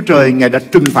rằng Đức Chúa Trời Ngài đã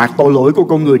trừng phạt tội lỗi của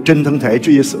con người trên thân thể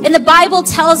Chúa Giêsu. And the Bible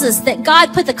tells us that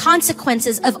God put the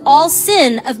consequences of all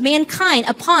sin of mankind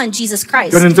upon Jesus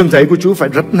Christ. Cho nên thân thể của Chúa phải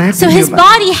rách nát So như his vậy.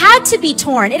 body had to be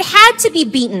torn. It had to be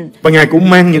beaten. Và Ngài cũng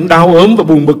mang những đau ốm và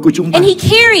buồn bực của chúng ta. And he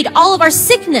carried all of our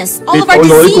sickness, all Vì of tội our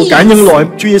lỗi của cả nhân disease. loại,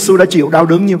 Chúa Giêsu đã chịu đau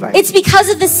đớn như vậy. It's because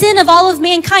of the sin of all of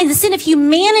mankind, the sin of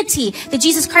humanity, that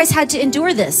Jesus Christ had to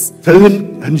endure this. Thử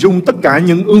hình dung tất cả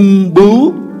những ung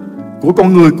bướu của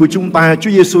con người của chúng ta, Chúa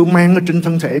Giêsu mang ở trên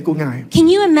thân thể của Ngài. Can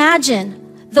you imagine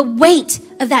the weight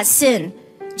of that sin?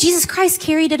 Jesus Christ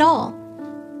carried it all.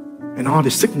 And all the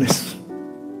sickness,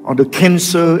 all the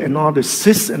cancer, and all the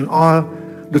cysts, and all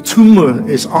the tumor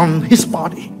is on His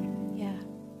body. Yeah.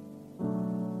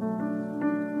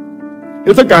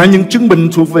 Nếu tất cả những chứng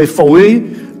bệnh thuộc về phổi,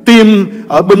 tim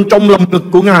ở bên trong lòng ngực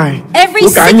của Ngài, Every của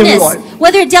cả nhân sickness, loại,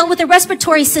 whether it dealt with the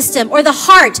respiratory system or the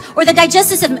heart or the digestive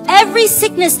system, every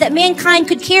sickness that mankind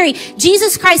could carry,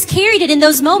 Jesus Christ carried it in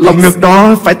those lòng moments. ngực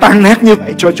đó phải tan nát như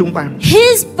vậy cho chúng ta.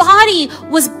 His body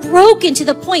was broken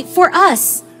to the point for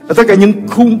us. Và tất cả những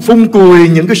phun cùi,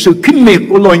 những cái sự khinh miệt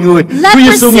của loài người, Chúa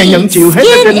Giêsu Ngài nhận Leprosy, chịu hết ở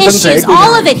skin trên thân thể issues, của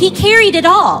all Ngài. of it, he carried it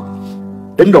all.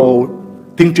 Đến độ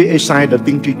tiên tri Ê-sai đã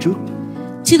tiên tri trước.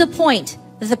 To the point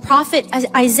that the prophet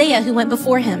Isaiah who went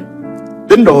before him,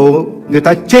 Đến độ người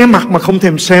ta che mặt mà không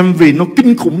thèm xem vì nó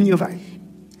kinh khủng như vậy.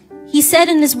 he said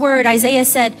in his word, Isaiah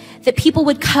said that people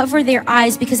would cover their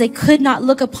eyes because they could not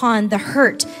look upon the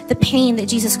hurt, the pain that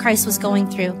Jesus Christ was going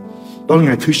through. Đó là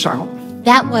ngày thứ Sáu.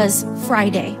 That was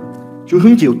Friday. Chúa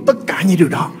hứng chịu tất cả những điều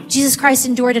đó Jesus Christ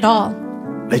endured it all.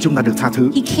 để chúng ta được tha thứ,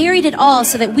 He carried it all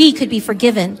so that we could be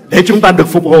forgiven, để chúng ta được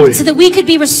phục hồi, so that we could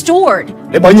be restored.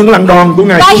 để bởi những lần đòn của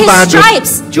Ngài By chúng ta his được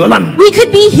stripes, chữa lành, we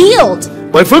could be healed.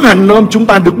 bởi phước hạnh ôm chúng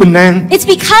ta được bình an. It's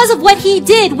because of what he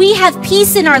did, we have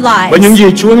peace in our Bởi những lives.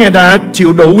 gì Chúa Ngài đã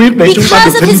chịu đổ huyết để chúng ta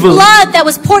Because được of thịnh his vượng, blood that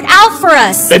was poured out for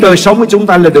us, để đời sống của chúng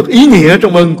ta là được ý nghĩa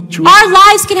trong ơn của Chúa. our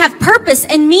lives can have purpose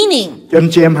and meaning. Cho anh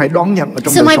chị em hãy đón nhận ở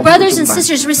trong So đời my sống của brothers chúng and ta.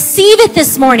 sisters, receive it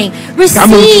this morning. Cảm ơn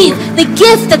Receive Chúa. the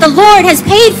gift that the Lord has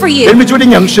paid for Đến you. với Chúa để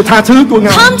nhận sự tha thứ của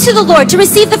Ngài Come to the Lord to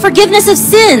receive the forgiveness of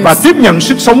sins và tiếp nhận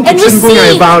sức sống and phục sinh của Ngài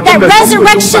receive vào trong that đời sống của chúng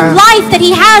resurrection ta. life that he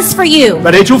has for you.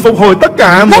 Và để Chúa phục hồi tất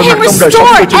cả mọi Let mặt him trong đời sống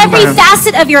của restore chúng every ta.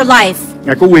 facet of your life.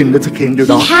 Ngài có quyền để thực hiện điều He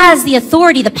đó. has the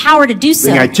authority, the power to do Vì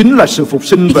so. Ngài chính là sự phục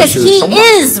sinh và Because sự he sống lại.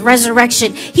 is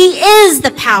resurrection. He is the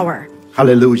power.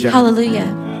 Hallelujah. Hallelujah.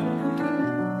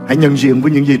 Hãy nhận diện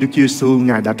với những gì Đức Chúa Giêsu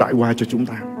Ngài đã trải qua cho chúng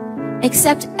ta.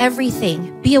 Accept everything.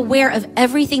 Be aware of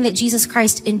everything that Jesus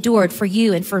Christ endured for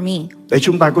you and for me. Để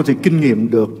chúng ta có thể kinh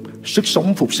nghiệm được sức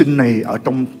sống phục sinh này ở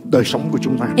trong đời sống của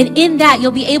chúng ta. And in that,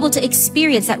 you'll be able to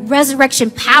experience that resurrection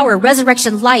power,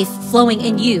 resurrection life flowing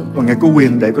in you. Và Ngài có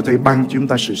quyền để có thể ban cho chúng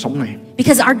ta sự sống này.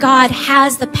 Because our God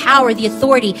has the power, the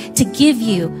authority to give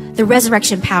you the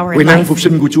resurrection power in Quyền năng life. phục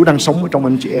sinh của Chúa đang sống ở trong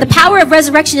anh chị em. The power of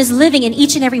resurrection is living in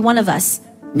each and every one of us.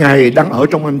 Ngài đang ở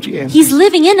trong anh chị em. He's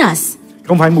living in us.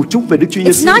 Không phải một chút về Đức Chúa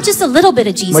It's Giêsu, not just a little bit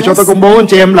of mà cho tôi Jesus, công bố anh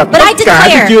chị em là but tất I cả Đức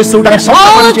declare Chúa Giêsu đang that sống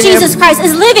trong all anh of chị em. Jesus Christ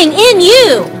is living in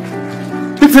you.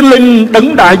 Đức Thánh Linh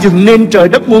đấng đã dựng nên trời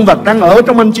đất muôn vật đang ở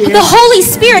trong anh chị em. The Holy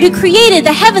Spirit who created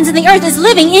the heavens and the earth is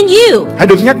living in you. Hãy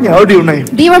được nhắc nhở điều này.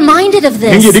 Be reminded of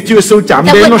Những gì this. Đức Chúa Giêsu chạm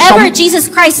That đến nó sống. whatever Jesus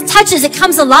Christ touches, it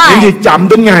comes Những gì alive. chạm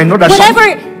đến Ngài nó đã sống.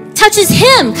 Whatever touches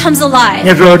him comes alive.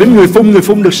 Ngài rờ đến người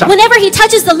phun được sạch. Whenever he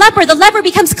touches the leper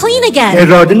becomes clean Ngài again.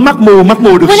 rờ đến mắt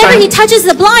mù được Whenever sáng. he touches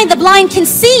the blind can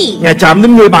see. Ngài chạm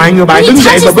đến người bại When đứng he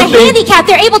dậy và touches bước the đi. handicapped,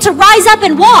 they're able to rise up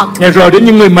and walk. Ngài rờ đến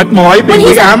những người mệt mỏi bị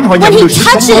huyết ám, họ nhận When he được sự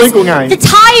sống mới touches của Ngài. the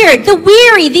tired, the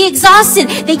weary, the exhausted,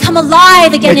 they come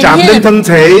alive again Ngài chạm in đến him. thân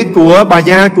thể của bà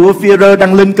gia của Phi-rơ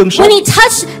đang lên cơn sốt. When he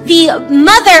touched the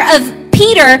mother of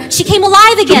Peter, she came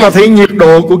alive Chúng ta again. thấy nhiệt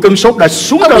độ của cơn sốt đã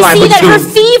xuống But trở we lại see bình that her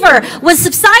thường. fever was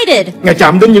subsided. Ngài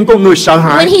chạm đến những con người sợ When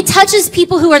hãi. he touches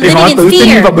people who are Thì họ living tự in tin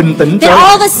fear, và bình tĩnh then trở lại.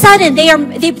 all of a sudden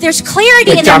there's clarity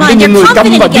Ngài in their chạm đến mind. những They're người câm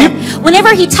confident và again.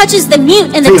 Whenever he touches the mute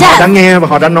and the Thì họ đã deaf, nghe và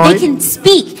họ đã nói. they can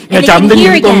speak Ngài and they chạm can đến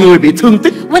hear những con người again. bị thương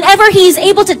tích. Whenever he is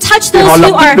able to touch Thì họ those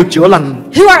lập tức được chữa lành.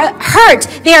 who are hurt,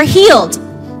 they are healed.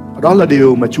 Đó là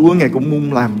điều mà Chúa Ngài cũng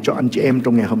muốn làm cho anh chị em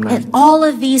trong ngày hôm nay. And all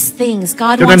of these things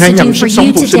God Cho nên wants hãy to do nhận for sức sống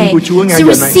you phục sinh today. của Chúa ngay So giờ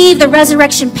này. receive the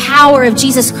resurrection power of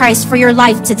Jesus Christ for your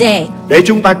life today, Để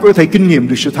chúng ta có thể kinh nghiệm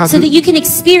được sự tha so thứ. that you can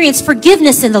experience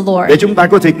forgiveness in the Để Lord, chúng ta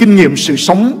có thể kinh nghiệm sự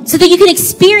sống. so that you can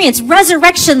experience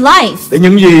resurrection life. Để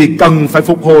những gì cần phải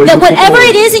phục hồi That được phục whatever hồi.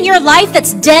 it is in your life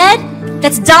that's dead,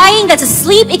 that's dying, that's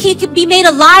asleep, it can be made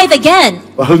alive again.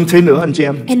 Và hơn thế nữa anh chị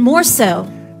em, And more so,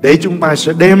 để chúng ta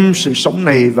sẽ đem sự sống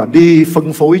này và đi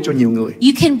phân phối cho nhiều người.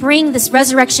 You can bring this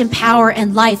resurrection power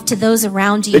and life to those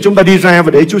around Để you. chúng ta đi ra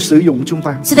và để Chúa sử dụng chúng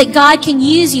ta. So that God can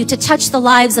use you to touch the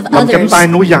lives of Làm cánh others. tay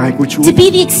nối dài của Chúa. To be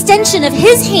the extension of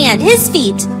His hand, His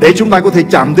feet. Để chúng ta có thể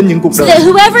chạm đến những cuộc So đời. that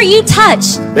whoever you touch,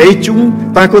 Để chúng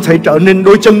ta có thể trở nên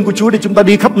đôi chân của Chúa để chúng ta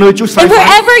đi khắp nơi Chúa sai and phái.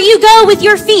 wherever you go with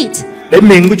your feet, Để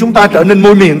miệng của chúng ta trở nên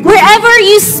môi miệng của Chúa.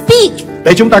 wherever you speak,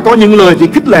 Để chúng ta có những lời để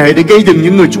khích lệ để gây dựng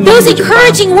những người chung quanh those của chúng ta.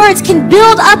 encouraging words can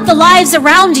build up the lives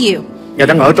around you. Ngài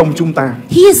đang ở trong chúng ta.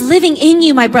 He is living in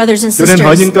you, my brothers and Cho nên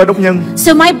hỡi những sisters. cơ đốc nhân,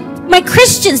 So my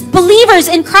Christians, believers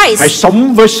in hãy Christ,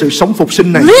 sống với sự sống phục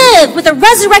sinh này. live with the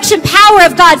resurrection power of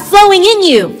God flowing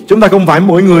in you. Chúng ta không phải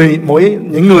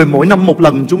những người mỗi năm một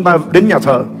lần chúng ta đến nhà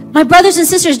thờ. My brothers and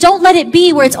sisters, don't let it be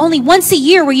where it's only once a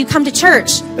year where you come to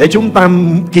church, Để chúng ta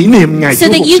kỷ niệm ngày so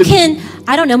Chúa that phục you sinh. can,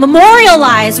 I don't know,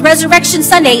 memorialize Resurrection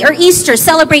Sunday or Easter,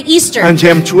 celebrate Easter. Anh chị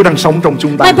em, Chúa đang sống trong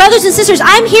chúng My ta. brothers and sisters,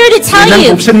 I'm here to tell Ngày you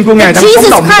phục sinh của Ngài that đang sống Jesus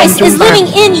động trong Christ chúng is ta.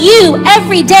 living in you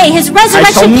every day. His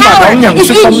resurrection sống và đón power nhận is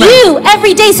sức in sống này. you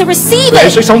every day, so receive Để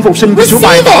it. sự sống phục sinh của Chúa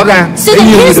bày Receive tỏ ra it so để that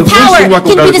nhiều người His được Chúa xuyên qua power cuộc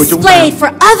can be đời của chúng ta. displayed for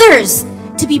others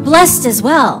to be blessed as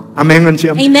well. Amen anh chị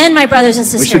em. Amen, my brothers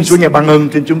and Nguyện xin sisters. Chúa ngài ban ơn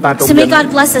trên chúng ta trong So may danh.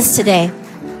 God bless us today.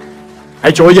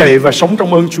 Hãy trỗi dậy và sống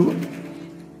trong ơn Chúa.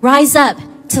 Rise up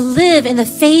to live in the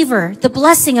favor, the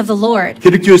blessing of the Lord. Khi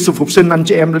Đức Chúa Giêsu phục sinh, anh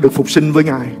chị em đã được phục sinh với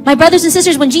Ngài. My brothers and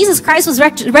sisters, when Jesus Christ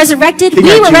was resurrected, Khi we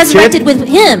Ngài were chịu resurrected chết with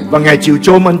Him. và Ngài chịu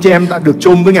chôn, anh chị em đã được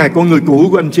chôn với Ngài, con người cũ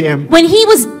của anh chị em. When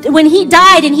he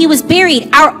died and he was buried,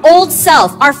 our old self,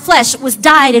 our flesh was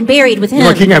died and buried with Nhưng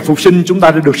mà khi Him. Ngài phục sinh, chúng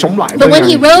ta đã được sống lại But với when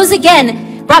He Ngài. rose again,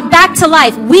 brought back to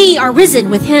life, we are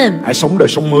risen with Him. Hãy sống đời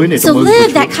sống mới này So trong ơn của live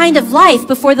Chúa. that kind of life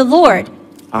before the Lord.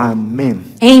 Amen.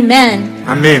 Amen.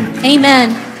 Amen. Amen.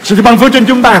 Xin Chúa ban phước trên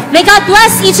chúng ta. May God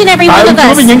bless each and every Tạ one ơn of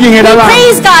Chúa us. vì những gì Ngài đã We làm.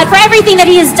 praise God for everything that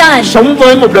He has done. Sống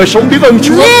với một đời sống biết ơn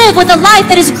Chúa. Live with a life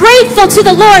that is grateful to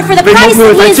the Lord for the Vì một price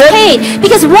người that He phải has chết. paid.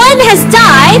 Because one has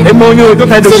died Để mọi người có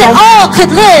thể được so that sống. all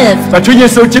could live. Và Chúa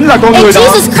Giêsu chính là con And người đó.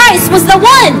 Jesus Christ was the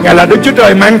one. Ngài là Đức Chúa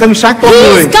Trời mang thân xác con He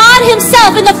người. is God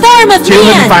Himself in the form of Chịu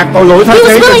hình phạt man. tội lỗi thay He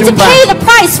thế was cho willing to chúng ta. pay the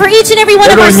price for each and every one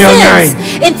Để of rồi our nhờ Ngài. sins.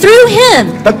 And through Him,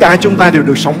 Tất cả chúng ta đều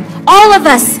được sống. all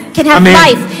of us can have Amen.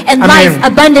 life and Amen. life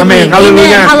abundantly. Amen.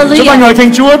 Amen. Hallelujah. Chúng ta Hallelujah. ngợi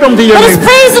khen Chúa trong thời gian Let này. us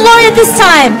praise the Lord at this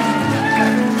time.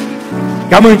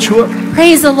 Cảm ơn Chúa.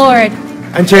 Praise the Lord.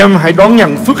 Anh chị em hãy đón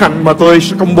nhận phước hạnh mà tôi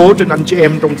sẽ công bố trên anh chị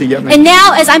em trong thời gian này. And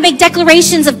now, as I make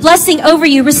declarations of blessing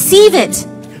over you, receive it.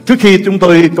 Trước khi chúng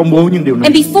tôi công bố những điều này,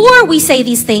 And before we say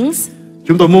these things,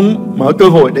 chúng tôi muốn mở cơ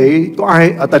hội để có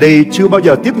ai ở tại đây chưa bao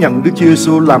giờ tiếp nhận Đức Chúa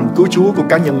Giêsu làm cứu Chúa của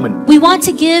cá nhân mình. we want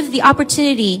to give the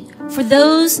opportunity for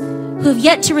those who have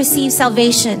yet to receive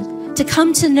salvation to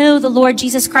come to know the Lord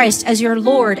Jesus Christ as your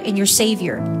Lord and your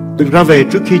Savior. Đừng ra về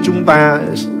trước khi chúng ta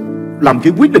làm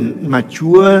cái quyết định mà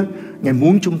Chúa Ngài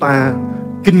muốn chúng ta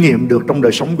kinh nghiệm được trong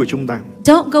đời sống của chúng ta.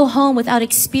 Don't go home without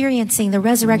experiencing the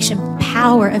resurrection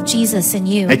power of Jesus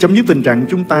in you. Hãy chấm dứt tình trạng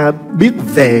chúng ta biết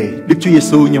về Đức Chúa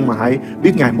Giêsu nhưng mà hãy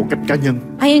biết Ngài một cách cá nhân.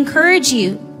 I encourage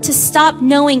you to stop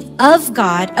knowing of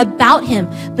God, about Him,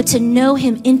 but to know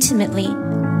Him intimately.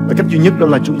 Và cách duy nhất đó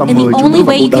là chúng ta And mời the Chúa only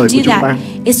vào way cuộc you đời can của do chúng ta. that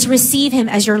is to receive Him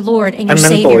as your Lord and Ăn your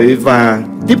năn Savior. tội và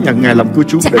tiếp nhận Ngài làm cứu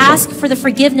Chúa của To đời sống. ask for the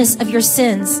forgiveness of your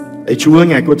sins, Để Chúa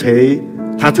Ngài có thể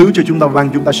tha thứ cho chúng ta, ban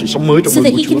chúng ta sự sống mới trong so ơn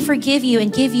that của He Chúa. can forgive you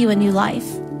and give you a new life.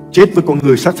 Chết với con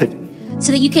người xác thịt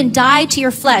So that you can die to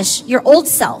your flesh, your old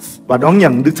self, và đón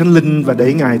nhận Đức Thánh Linh và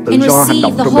để Ngài tự and do hành receive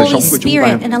động the trong đời Holy sống của chúng ta.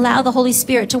 Spirit and allow the Holy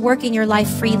Spirit to work in your life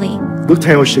freely. Bước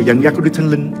theo sự dẫn dắt của Đức Thánh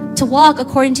Linh To walk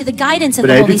according to the guidance of và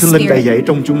the để Holy Đức Thánh Linh đầy Spirit dạy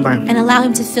trong chúng ta. and allow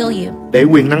Him to fill you. Để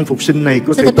quyền năng phục sinh này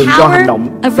có So thể the tự do hành power động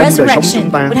of trong đời sống resurrection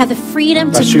chúng ta would have the freedom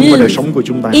và to xuyên qua đời move sống của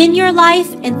chúng ta. in your life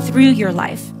and through your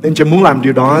life. Nên cho muốn làm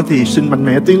điều đó thì xin mạnh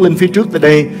mẽ tiến lên phía trước tới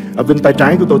đây, ở bên tay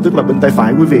trái của tôi, tức là bên tay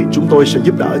phải quý vị, chúng tôi sẽ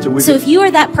giúp đỡ cho quý So vị. if you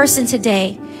are that person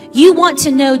today, you want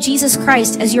to know Jesus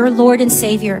Christ as your Lord and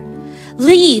Savior,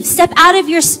 leave, step out of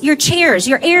your chairs,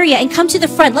 your area, and come to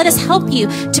the front. Let us help you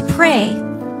to pray.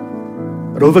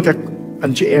 Đối với các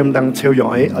anh chị em đang theo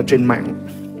dõi ở trên mạng,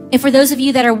 And for those of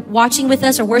you that are watching with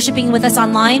us or worshiping with us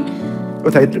online, có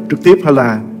thể trực tiếp hay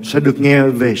là sẽ được nghe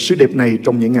về sứ điệp này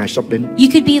trong những ngày sắp đến. you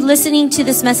could be listening to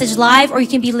this message live, or you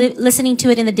can be listening to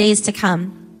it in the days to come.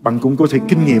 Bạn cũng có thể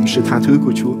kinh nghiệm sự tha thứ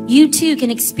của Chúa. You too can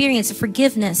experience the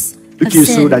forgiveness Đức of Chúa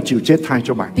Giêsu sin, đã chịu chết thay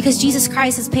cho bạn. because Jesus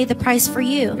Christ has paid the price for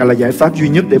you. Ngài là giải pháp duy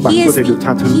nhất để bạn He có is thể được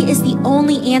tha thứ. the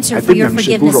only answer Hãy for tiếp your nhận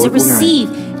sự cứu forgiveness. rỗi So của Ngài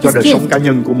receive cho His đời sống cá gift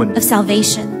nhân của mình. of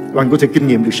salvation, Bạn có thể kinh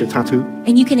nghiệm được sự tha thứ.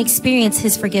 and you can experience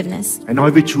His forgiveness. Hãy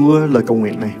nói với Chúa lời cầu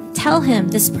nguyện này. Tell Him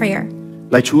this prayer.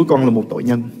 Lạy Chúa, con là một tội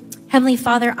nhân. Heavenly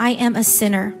Father, I am a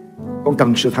sinner. Con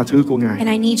cần sự tha thứ của Ngài. and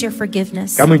I need your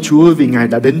forgiveness. Cảm ơn Chúa vì Ngài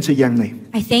đã đến thế gian này,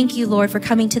 I thank you, Lord, for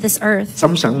coming to this earth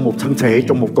sắm sẵn một thân thể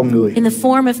trong một con người in the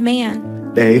form of man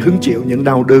để hứng chịu những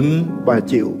đau đớn và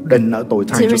chịu đền nợ tội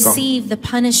thay to cho con, receive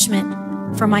the punishment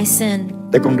for my sin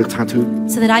để con được tha thứ.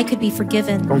 so that I could be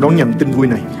forgiven. Con đón nhận tin vui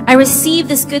này. I receive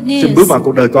this good Xin bước news, vào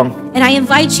cuộc đời con. and I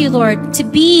invite you, Lord, to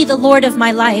be the Lord of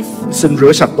my life. Xin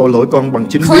rửa sạch tội lỗi con bằng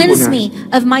chính huyết của Cleanse Ngài.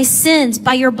 me of my sins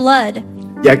by your blood.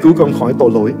 Giải cứu con khỏi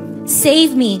tội lỗi Save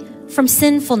me from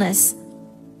sinfulness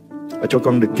và cho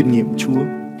con được kinh nghiệm Chúa.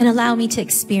 and allow me to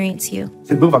experience you.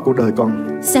 Xin bước vào cuộc đời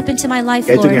con. Step into my life,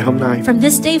 Kể từ ngày Lord. hôm nay, From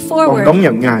this day con forward, đón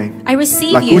nhận Ngài I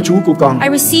receive là cứu you. Chúa của con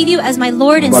I receive you as my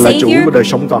Lord and và là chủ của Savior, đời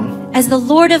sống con. as the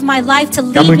Lord of my life, to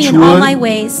Cảm lead ơn me in Chúa all my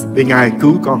ways. vì Ngài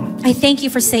cứu con. I thank you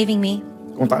for saving me.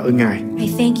 Con tạ ơn Ngài. I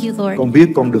thank you, Lord. Con biết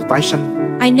con được tái sanh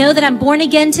I know that I'm born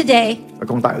again today, và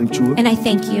con tạ ơn Chúa. and I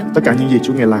thank you. Tất cả những gì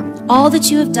Chúa Ngài làm, All that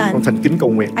you have con done, thành kính cầu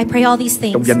nguyện. I pray all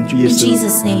these Trong things danh Chúa in Giêsu.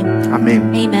 Jesus' name. Amen.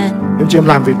 Amen. Nếu chị em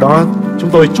làm việc đó, chúng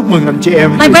tôi chúc mừng anh chị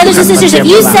em. My vì brothers and phước hạnh sisters, anh if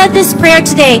chị you em đã làm. said this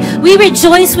prayer today, we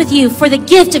rejoice with you for the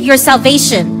gift of your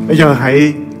salvation. Bây giờ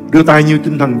hãy đưa tay như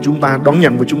tinh thần chúng ta đón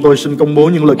nhận và chúng tôi xin công bố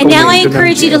những lời cầu And nguyện now I trên anh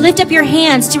encourage chị you to em. lift up your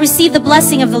hands to receive the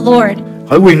blessing of the Lord.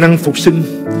 Hỡi quyền năng phục sinh,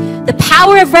 The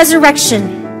power of resurrection.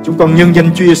 chúng con nhân danh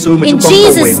Chúa Giêsu mà In chúng con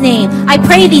cầu nguyện. Jesus' name, I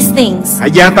pray these things.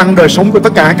 Hãy gia tăng đời sống của tất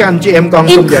cả các anh chị em con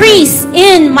trong giờ này. Increase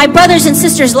in my brothers and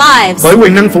sisters' lives Bởi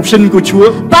quyền năng phục sinh của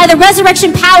Chúa, by the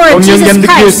resurrection power con of nhân danh Jesus Đức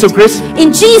Chúa Christ. Giêsu Christ,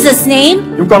 In Jesus' name,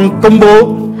 chúng con công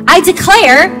bố I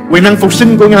declare quyền năng phục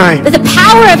sinh của Ngài that the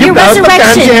power of giúp your đỡ tất cả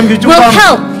anh chị em vì resurrection chúng will con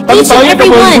help tấn each tới and trong every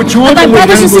ơn của one Chúa, of my trong quyền brothers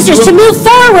năng and của sisters Chúa. to move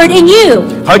forward in you.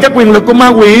 Hỡi các quyền lực của ma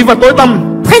quỷ và tối tăm,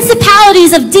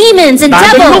 Principalities of demons and Đã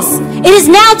đến devils, lúc it is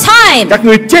now time các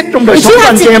người chết trong đời that sống you của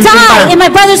anh have chị to em chúng ta. die in my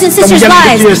brothers and sisters' danh Đức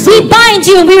lives. Chúa Giêsu. We bind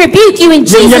you and we rebuke you in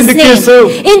Nhân danh Jesus' Đức Chúa name. Giêsu.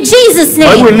 In Jesus' Bởi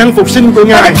name. quyền năng phục sinh của By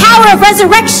Ngài, the power of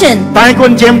resurrection, tay của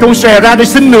anh chị em không xòe ra để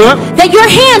xin nữa, that your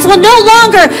hands will no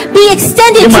longer be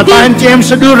extended nhưng mà to tay be, anh chị em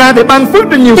sẽ đưa ra để ban phước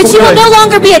trên nhiều that cuộc you will đời. no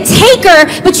longer be a taker,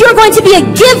 but you are going to be a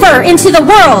giver into the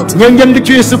world. Nhân danh Đức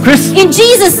Chúa Giêsu Christ, In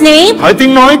Jesus' name, hỡi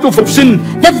tiếng nói của phục sinh,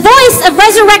 the voice of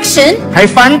resurrection, hãy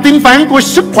phán tiếng phán của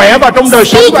sức khỏe vào trong đời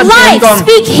sống speak của anh chị em life, con.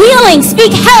 speak healing, speak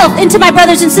health into my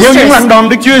brothers and Nhờ những sisters. lần đòn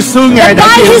Đức Chúa Giêsu Ngài That đã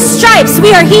by chịu. His stripes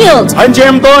we are healed. Hỡi anh chị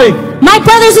em tôi, My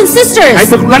brothers and hãy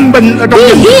sisters, được lành bệnh ở trong be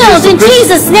danh Đức Chúa healed Giêsu in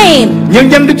Christ. Jesus' name.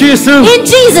 Nhân danh Đức Chúa Giêsu, In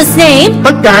Jesus' name,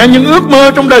 tất cả những ước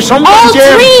mơ trong đời sống của anh all chị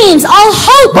em, dreams, all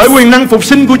bởi hopes, quyền năng phục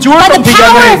sinh của Chúa by the trong thời gian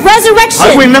power này, of hỡi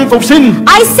resurrection, quyền năng phục sinh,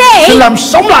 I xin say, làm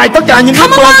sống lại tất cả những ước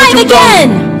come mơ của alive chúng con. again.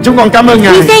 Chúng con cảm ơn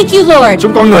Ngài. We thank you, Lord.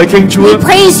 Chúng con ngợi khen Chúa. We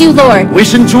praise you, Lord. We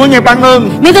xin Chúa Ngài ban ơn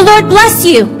May the Lord bless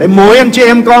you, để mỗi anh chị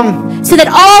em con so that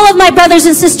all of my brothers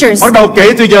and sisters, bắt đầu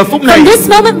kể từ giờ phút này, from this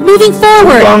moment moving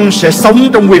forward, con sẽ sống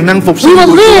trong quyền năng phục we sinh will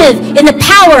của Chúa. live in the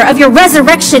power of your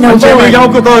resurrection, O Anh chị em Lord. dâu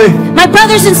của tôi, My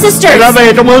brothers and hãy sisters, ra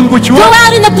về trong ơn của Chúa go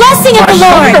out in the blessing of và the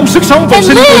sống trong Lord sức sống phục and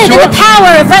sinh của live in Chúa, the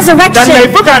power of tràn đầy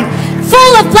resurrection, phước hạnh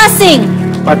full of blessing,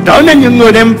 và trở nên những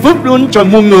người đem phước đến cho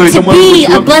muôn người to trong ơn của be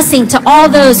a Chúa. blessing to all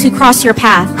those who cross your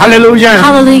path. Hallelujah.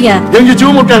 Hallelujah. Dâng cho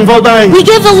Chúa một tràng vỗ tay. We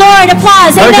give the Lord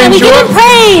applause. Lời Amen. khen We give Chúa. Him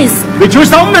praise Vì Chúa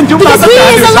sống nên chúng ta because tất He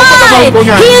cả is đều sống trong ơn alive. của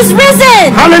Ngài. He is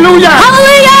risen. Hallelujah.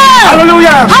 Hallelujah.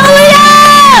 Hallelujah.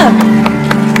 Hallelujah.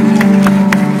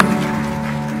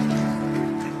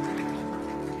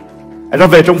 Hãy ra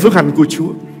về trong phước hạnh của Chúa.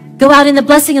 Go out in the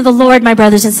blessing of the Lord, my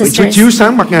brothers and Vì Chúa sisters. chiếu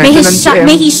sáng mặt Ngài May trên He, anh chị em,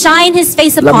 may He shine His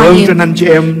face làm upon ơn you, trên anh chị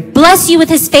em, bless you with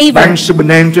His favor, ban sự bình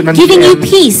an trên anh chị giving you em,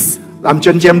 peace, làm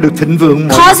cho anh chị em được thịnh vượng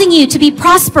mọi mặt, causing you to be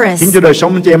prosperous, khiến cho đời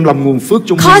sống anh chị em làm nguồn phước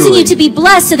cho muôn causing người. you to be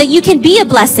blessed so that you can be a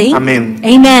blessing. Amen.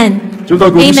 Amen. Chúng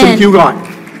tôi cũng xin Amen. kêu gọi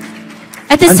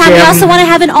At this Anh time, chị we em also want to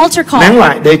have an altar nán call.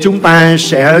 lại để chúng ta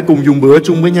sẽ cùng dùng bữa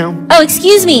chung với nhau. Oh,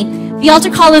 excuse me. The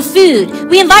altar call of food.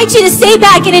 We invite you to stay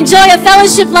back and enjoy a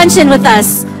fellowship luncheon with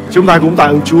us. Chúng ta cũng tạ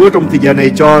ơn Chúa trong thời giờ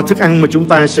này cho thức ăn mà chúng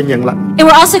ta sẽ nhận lãnh. And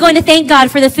we're also going to thank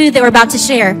God for the food that we're about to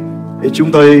share. Để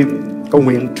chúng tôi cầu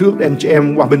nguyện trước anh chị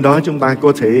em qua bên đó chúng ta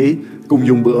có thể cùng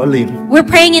dùng bữa liền. We're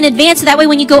praying in advance so that way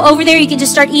when you go over there, you can just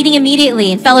start eating immediately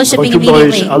and Còn fellowshipping chúng tôi sẽ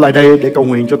immediately. ở lại đây để cầu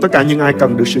nguyện cho tất cả những ai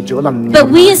cần được sự chữa lành. But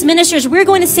we as ministers, we're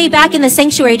going to stay back in the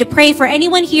sanctuary to pray for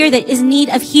anyone here that is in need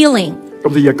of healing.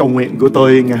 Trong thời giờ cầu nguyện của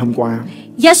tôi ngày hôm qua,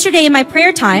 Yesterday in my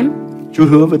prayer time, Chúa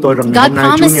hứa với tôi rằng ngày God hôm nay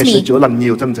Chúa promised Ngài sẽ me chữa lành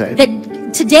nhiều thân thể. that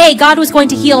today God was going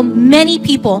to heal many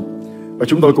people. Và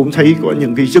chúng tôi cũng thấy có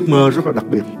những cái giấc mơ rất là đặc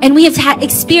biệt. And we have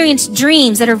experienced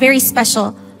dreams that are very special.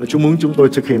 Và Chúa muốn chúng tôi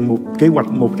thực hiện một kế hoạch,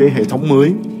 một cái hệ thống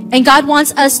mới And God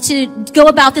wants us to go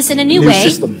about this in a new New way,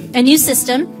 system. a new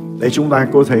system, để chúng ta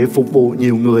có thể phục vụ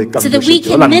nhiều người cần so được that sự we chữa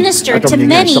can lành minister ở to trong những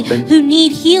ngày many sắp đến. who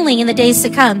need healing in the days to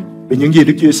come. Vì những gì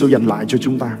Đức Chúa Giêsu dành lại cho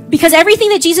chúng ta. Because everything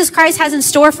that Jesus Christ has in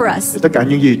store for us, Tất cả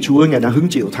những gì Chúa Ngài đã hứng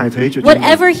chịu thay thế cho chúng ta.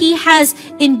 whatever He has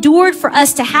endured for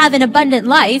us to have an abundant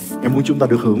life, Ngài muốn chúng ta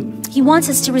được hưởng. He wants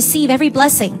us to receive every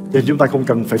blessing. Nên chúng ta không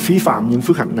cần phải phí phạm những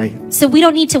phước hạnh này. So we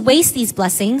don't need to waste these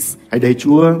blessings. Hãy để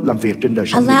Chúa làm việc trên đời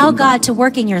sống của Allow chúng ta. God to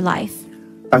work in your life.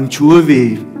 Thank Chúa vì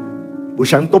buổi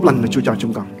sáng tốt lành mà Chúa cho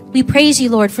chúng con. We praise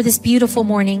you, Lord, for this beautiful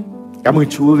morning. Cảm ơn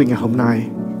Chúa vì ngày hôm nay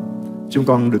chúng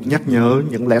con được nhắc nhớ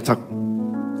những lẽ thật.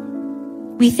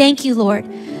 We thank you, Lord,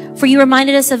 for you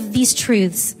reminded us of these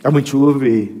truths. Cảm ơn Chúa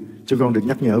vì chúng con được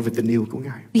nhắc nhở về tình yêu của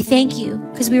Ngài. We thank you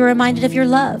because we were reminded of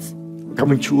your love. Cảm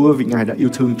ơn Chúa vì Ngài đã yêu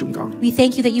thương chúng con We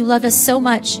thank you that you loved us so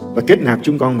much, và kết nạp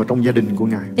chúng con vào trong gia đình của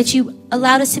Ngài. that you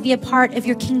allowed us to be a part of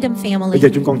your kingdom Bây family. giờ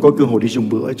chúng con có cơ hội đi dùng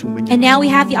bữa chung với nhau. And now we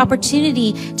have the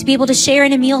opportunity to be able to share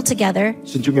in a meal together.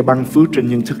 Xin Chúa Ngài ban phước trên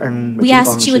những thức ăn mà We chúng ask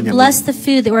con that sẽ you would nhận. bless the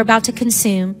food that we're about to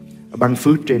consume, Ban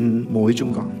phước trên mỗi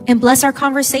chúng con and bless our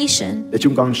conversation, để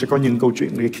chúng con sẽ có những câu chuyện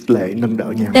để khích lệ nâng đỡ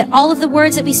nhau. that all of the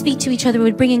words that we speak to each other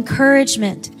would bring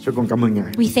encouragement. Chúng con cảm ơn Ngài.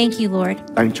 We thank you, Lord.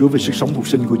 Thank Chúa về sức sống phục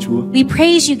sinh của Chúa We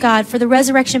praise you, God, for the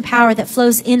resurrection power that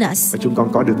flows in us, và chúng con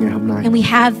có được ngày hôm nay. and we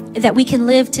have that we can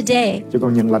live today. Chúng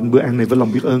con nhận lãnh bữa ăn này với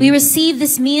lòng biết ơn. We receive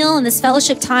this meal and this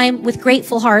fellowship time with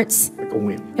grateful hearts, Và cầu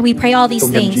nguyện. and we pray all these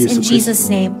Trong danh things in Jesus Christ.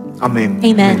 Jesus' name. Amen.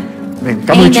 Amen. Amen.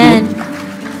 Cảm ơn Amen. Chúa.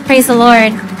 Praise the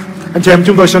Lord. Anh chị em,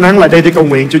 chúng tôi sẽ nán lại đây để cầu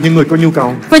nguyện cho những người có nhu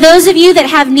cầu. For those of you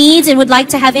that have needs and would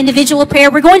like to have individual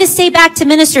prayer, we're going to stay back to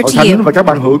minister Hội to thánh you. và các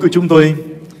bạn hữu của chúng tôi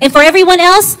And for everyone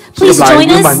else, sẽ please gặp lại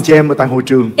join với bạn us chị em ở tại hội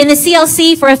trường. in the CLC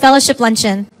for a fellowship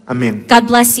luncheon. Amen. God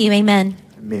bless you. Amen.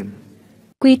 Amen.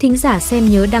 Quý thính giả xem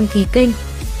nhớ đăng ký kênh,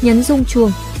 nhấn rung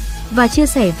chuông và chia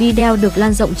sẻ video được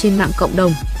lan rộng trên mạng cộng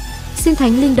đồng. Xin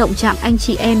Thánh Linh động chạm anh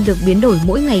chị em được biến đổi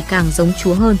mỗi ngày càng giống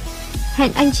Chúa hơn.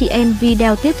 Hẹn anh chị em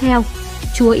video tiếp theo.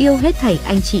 Chúa yêu hết thảy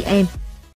anh chị em.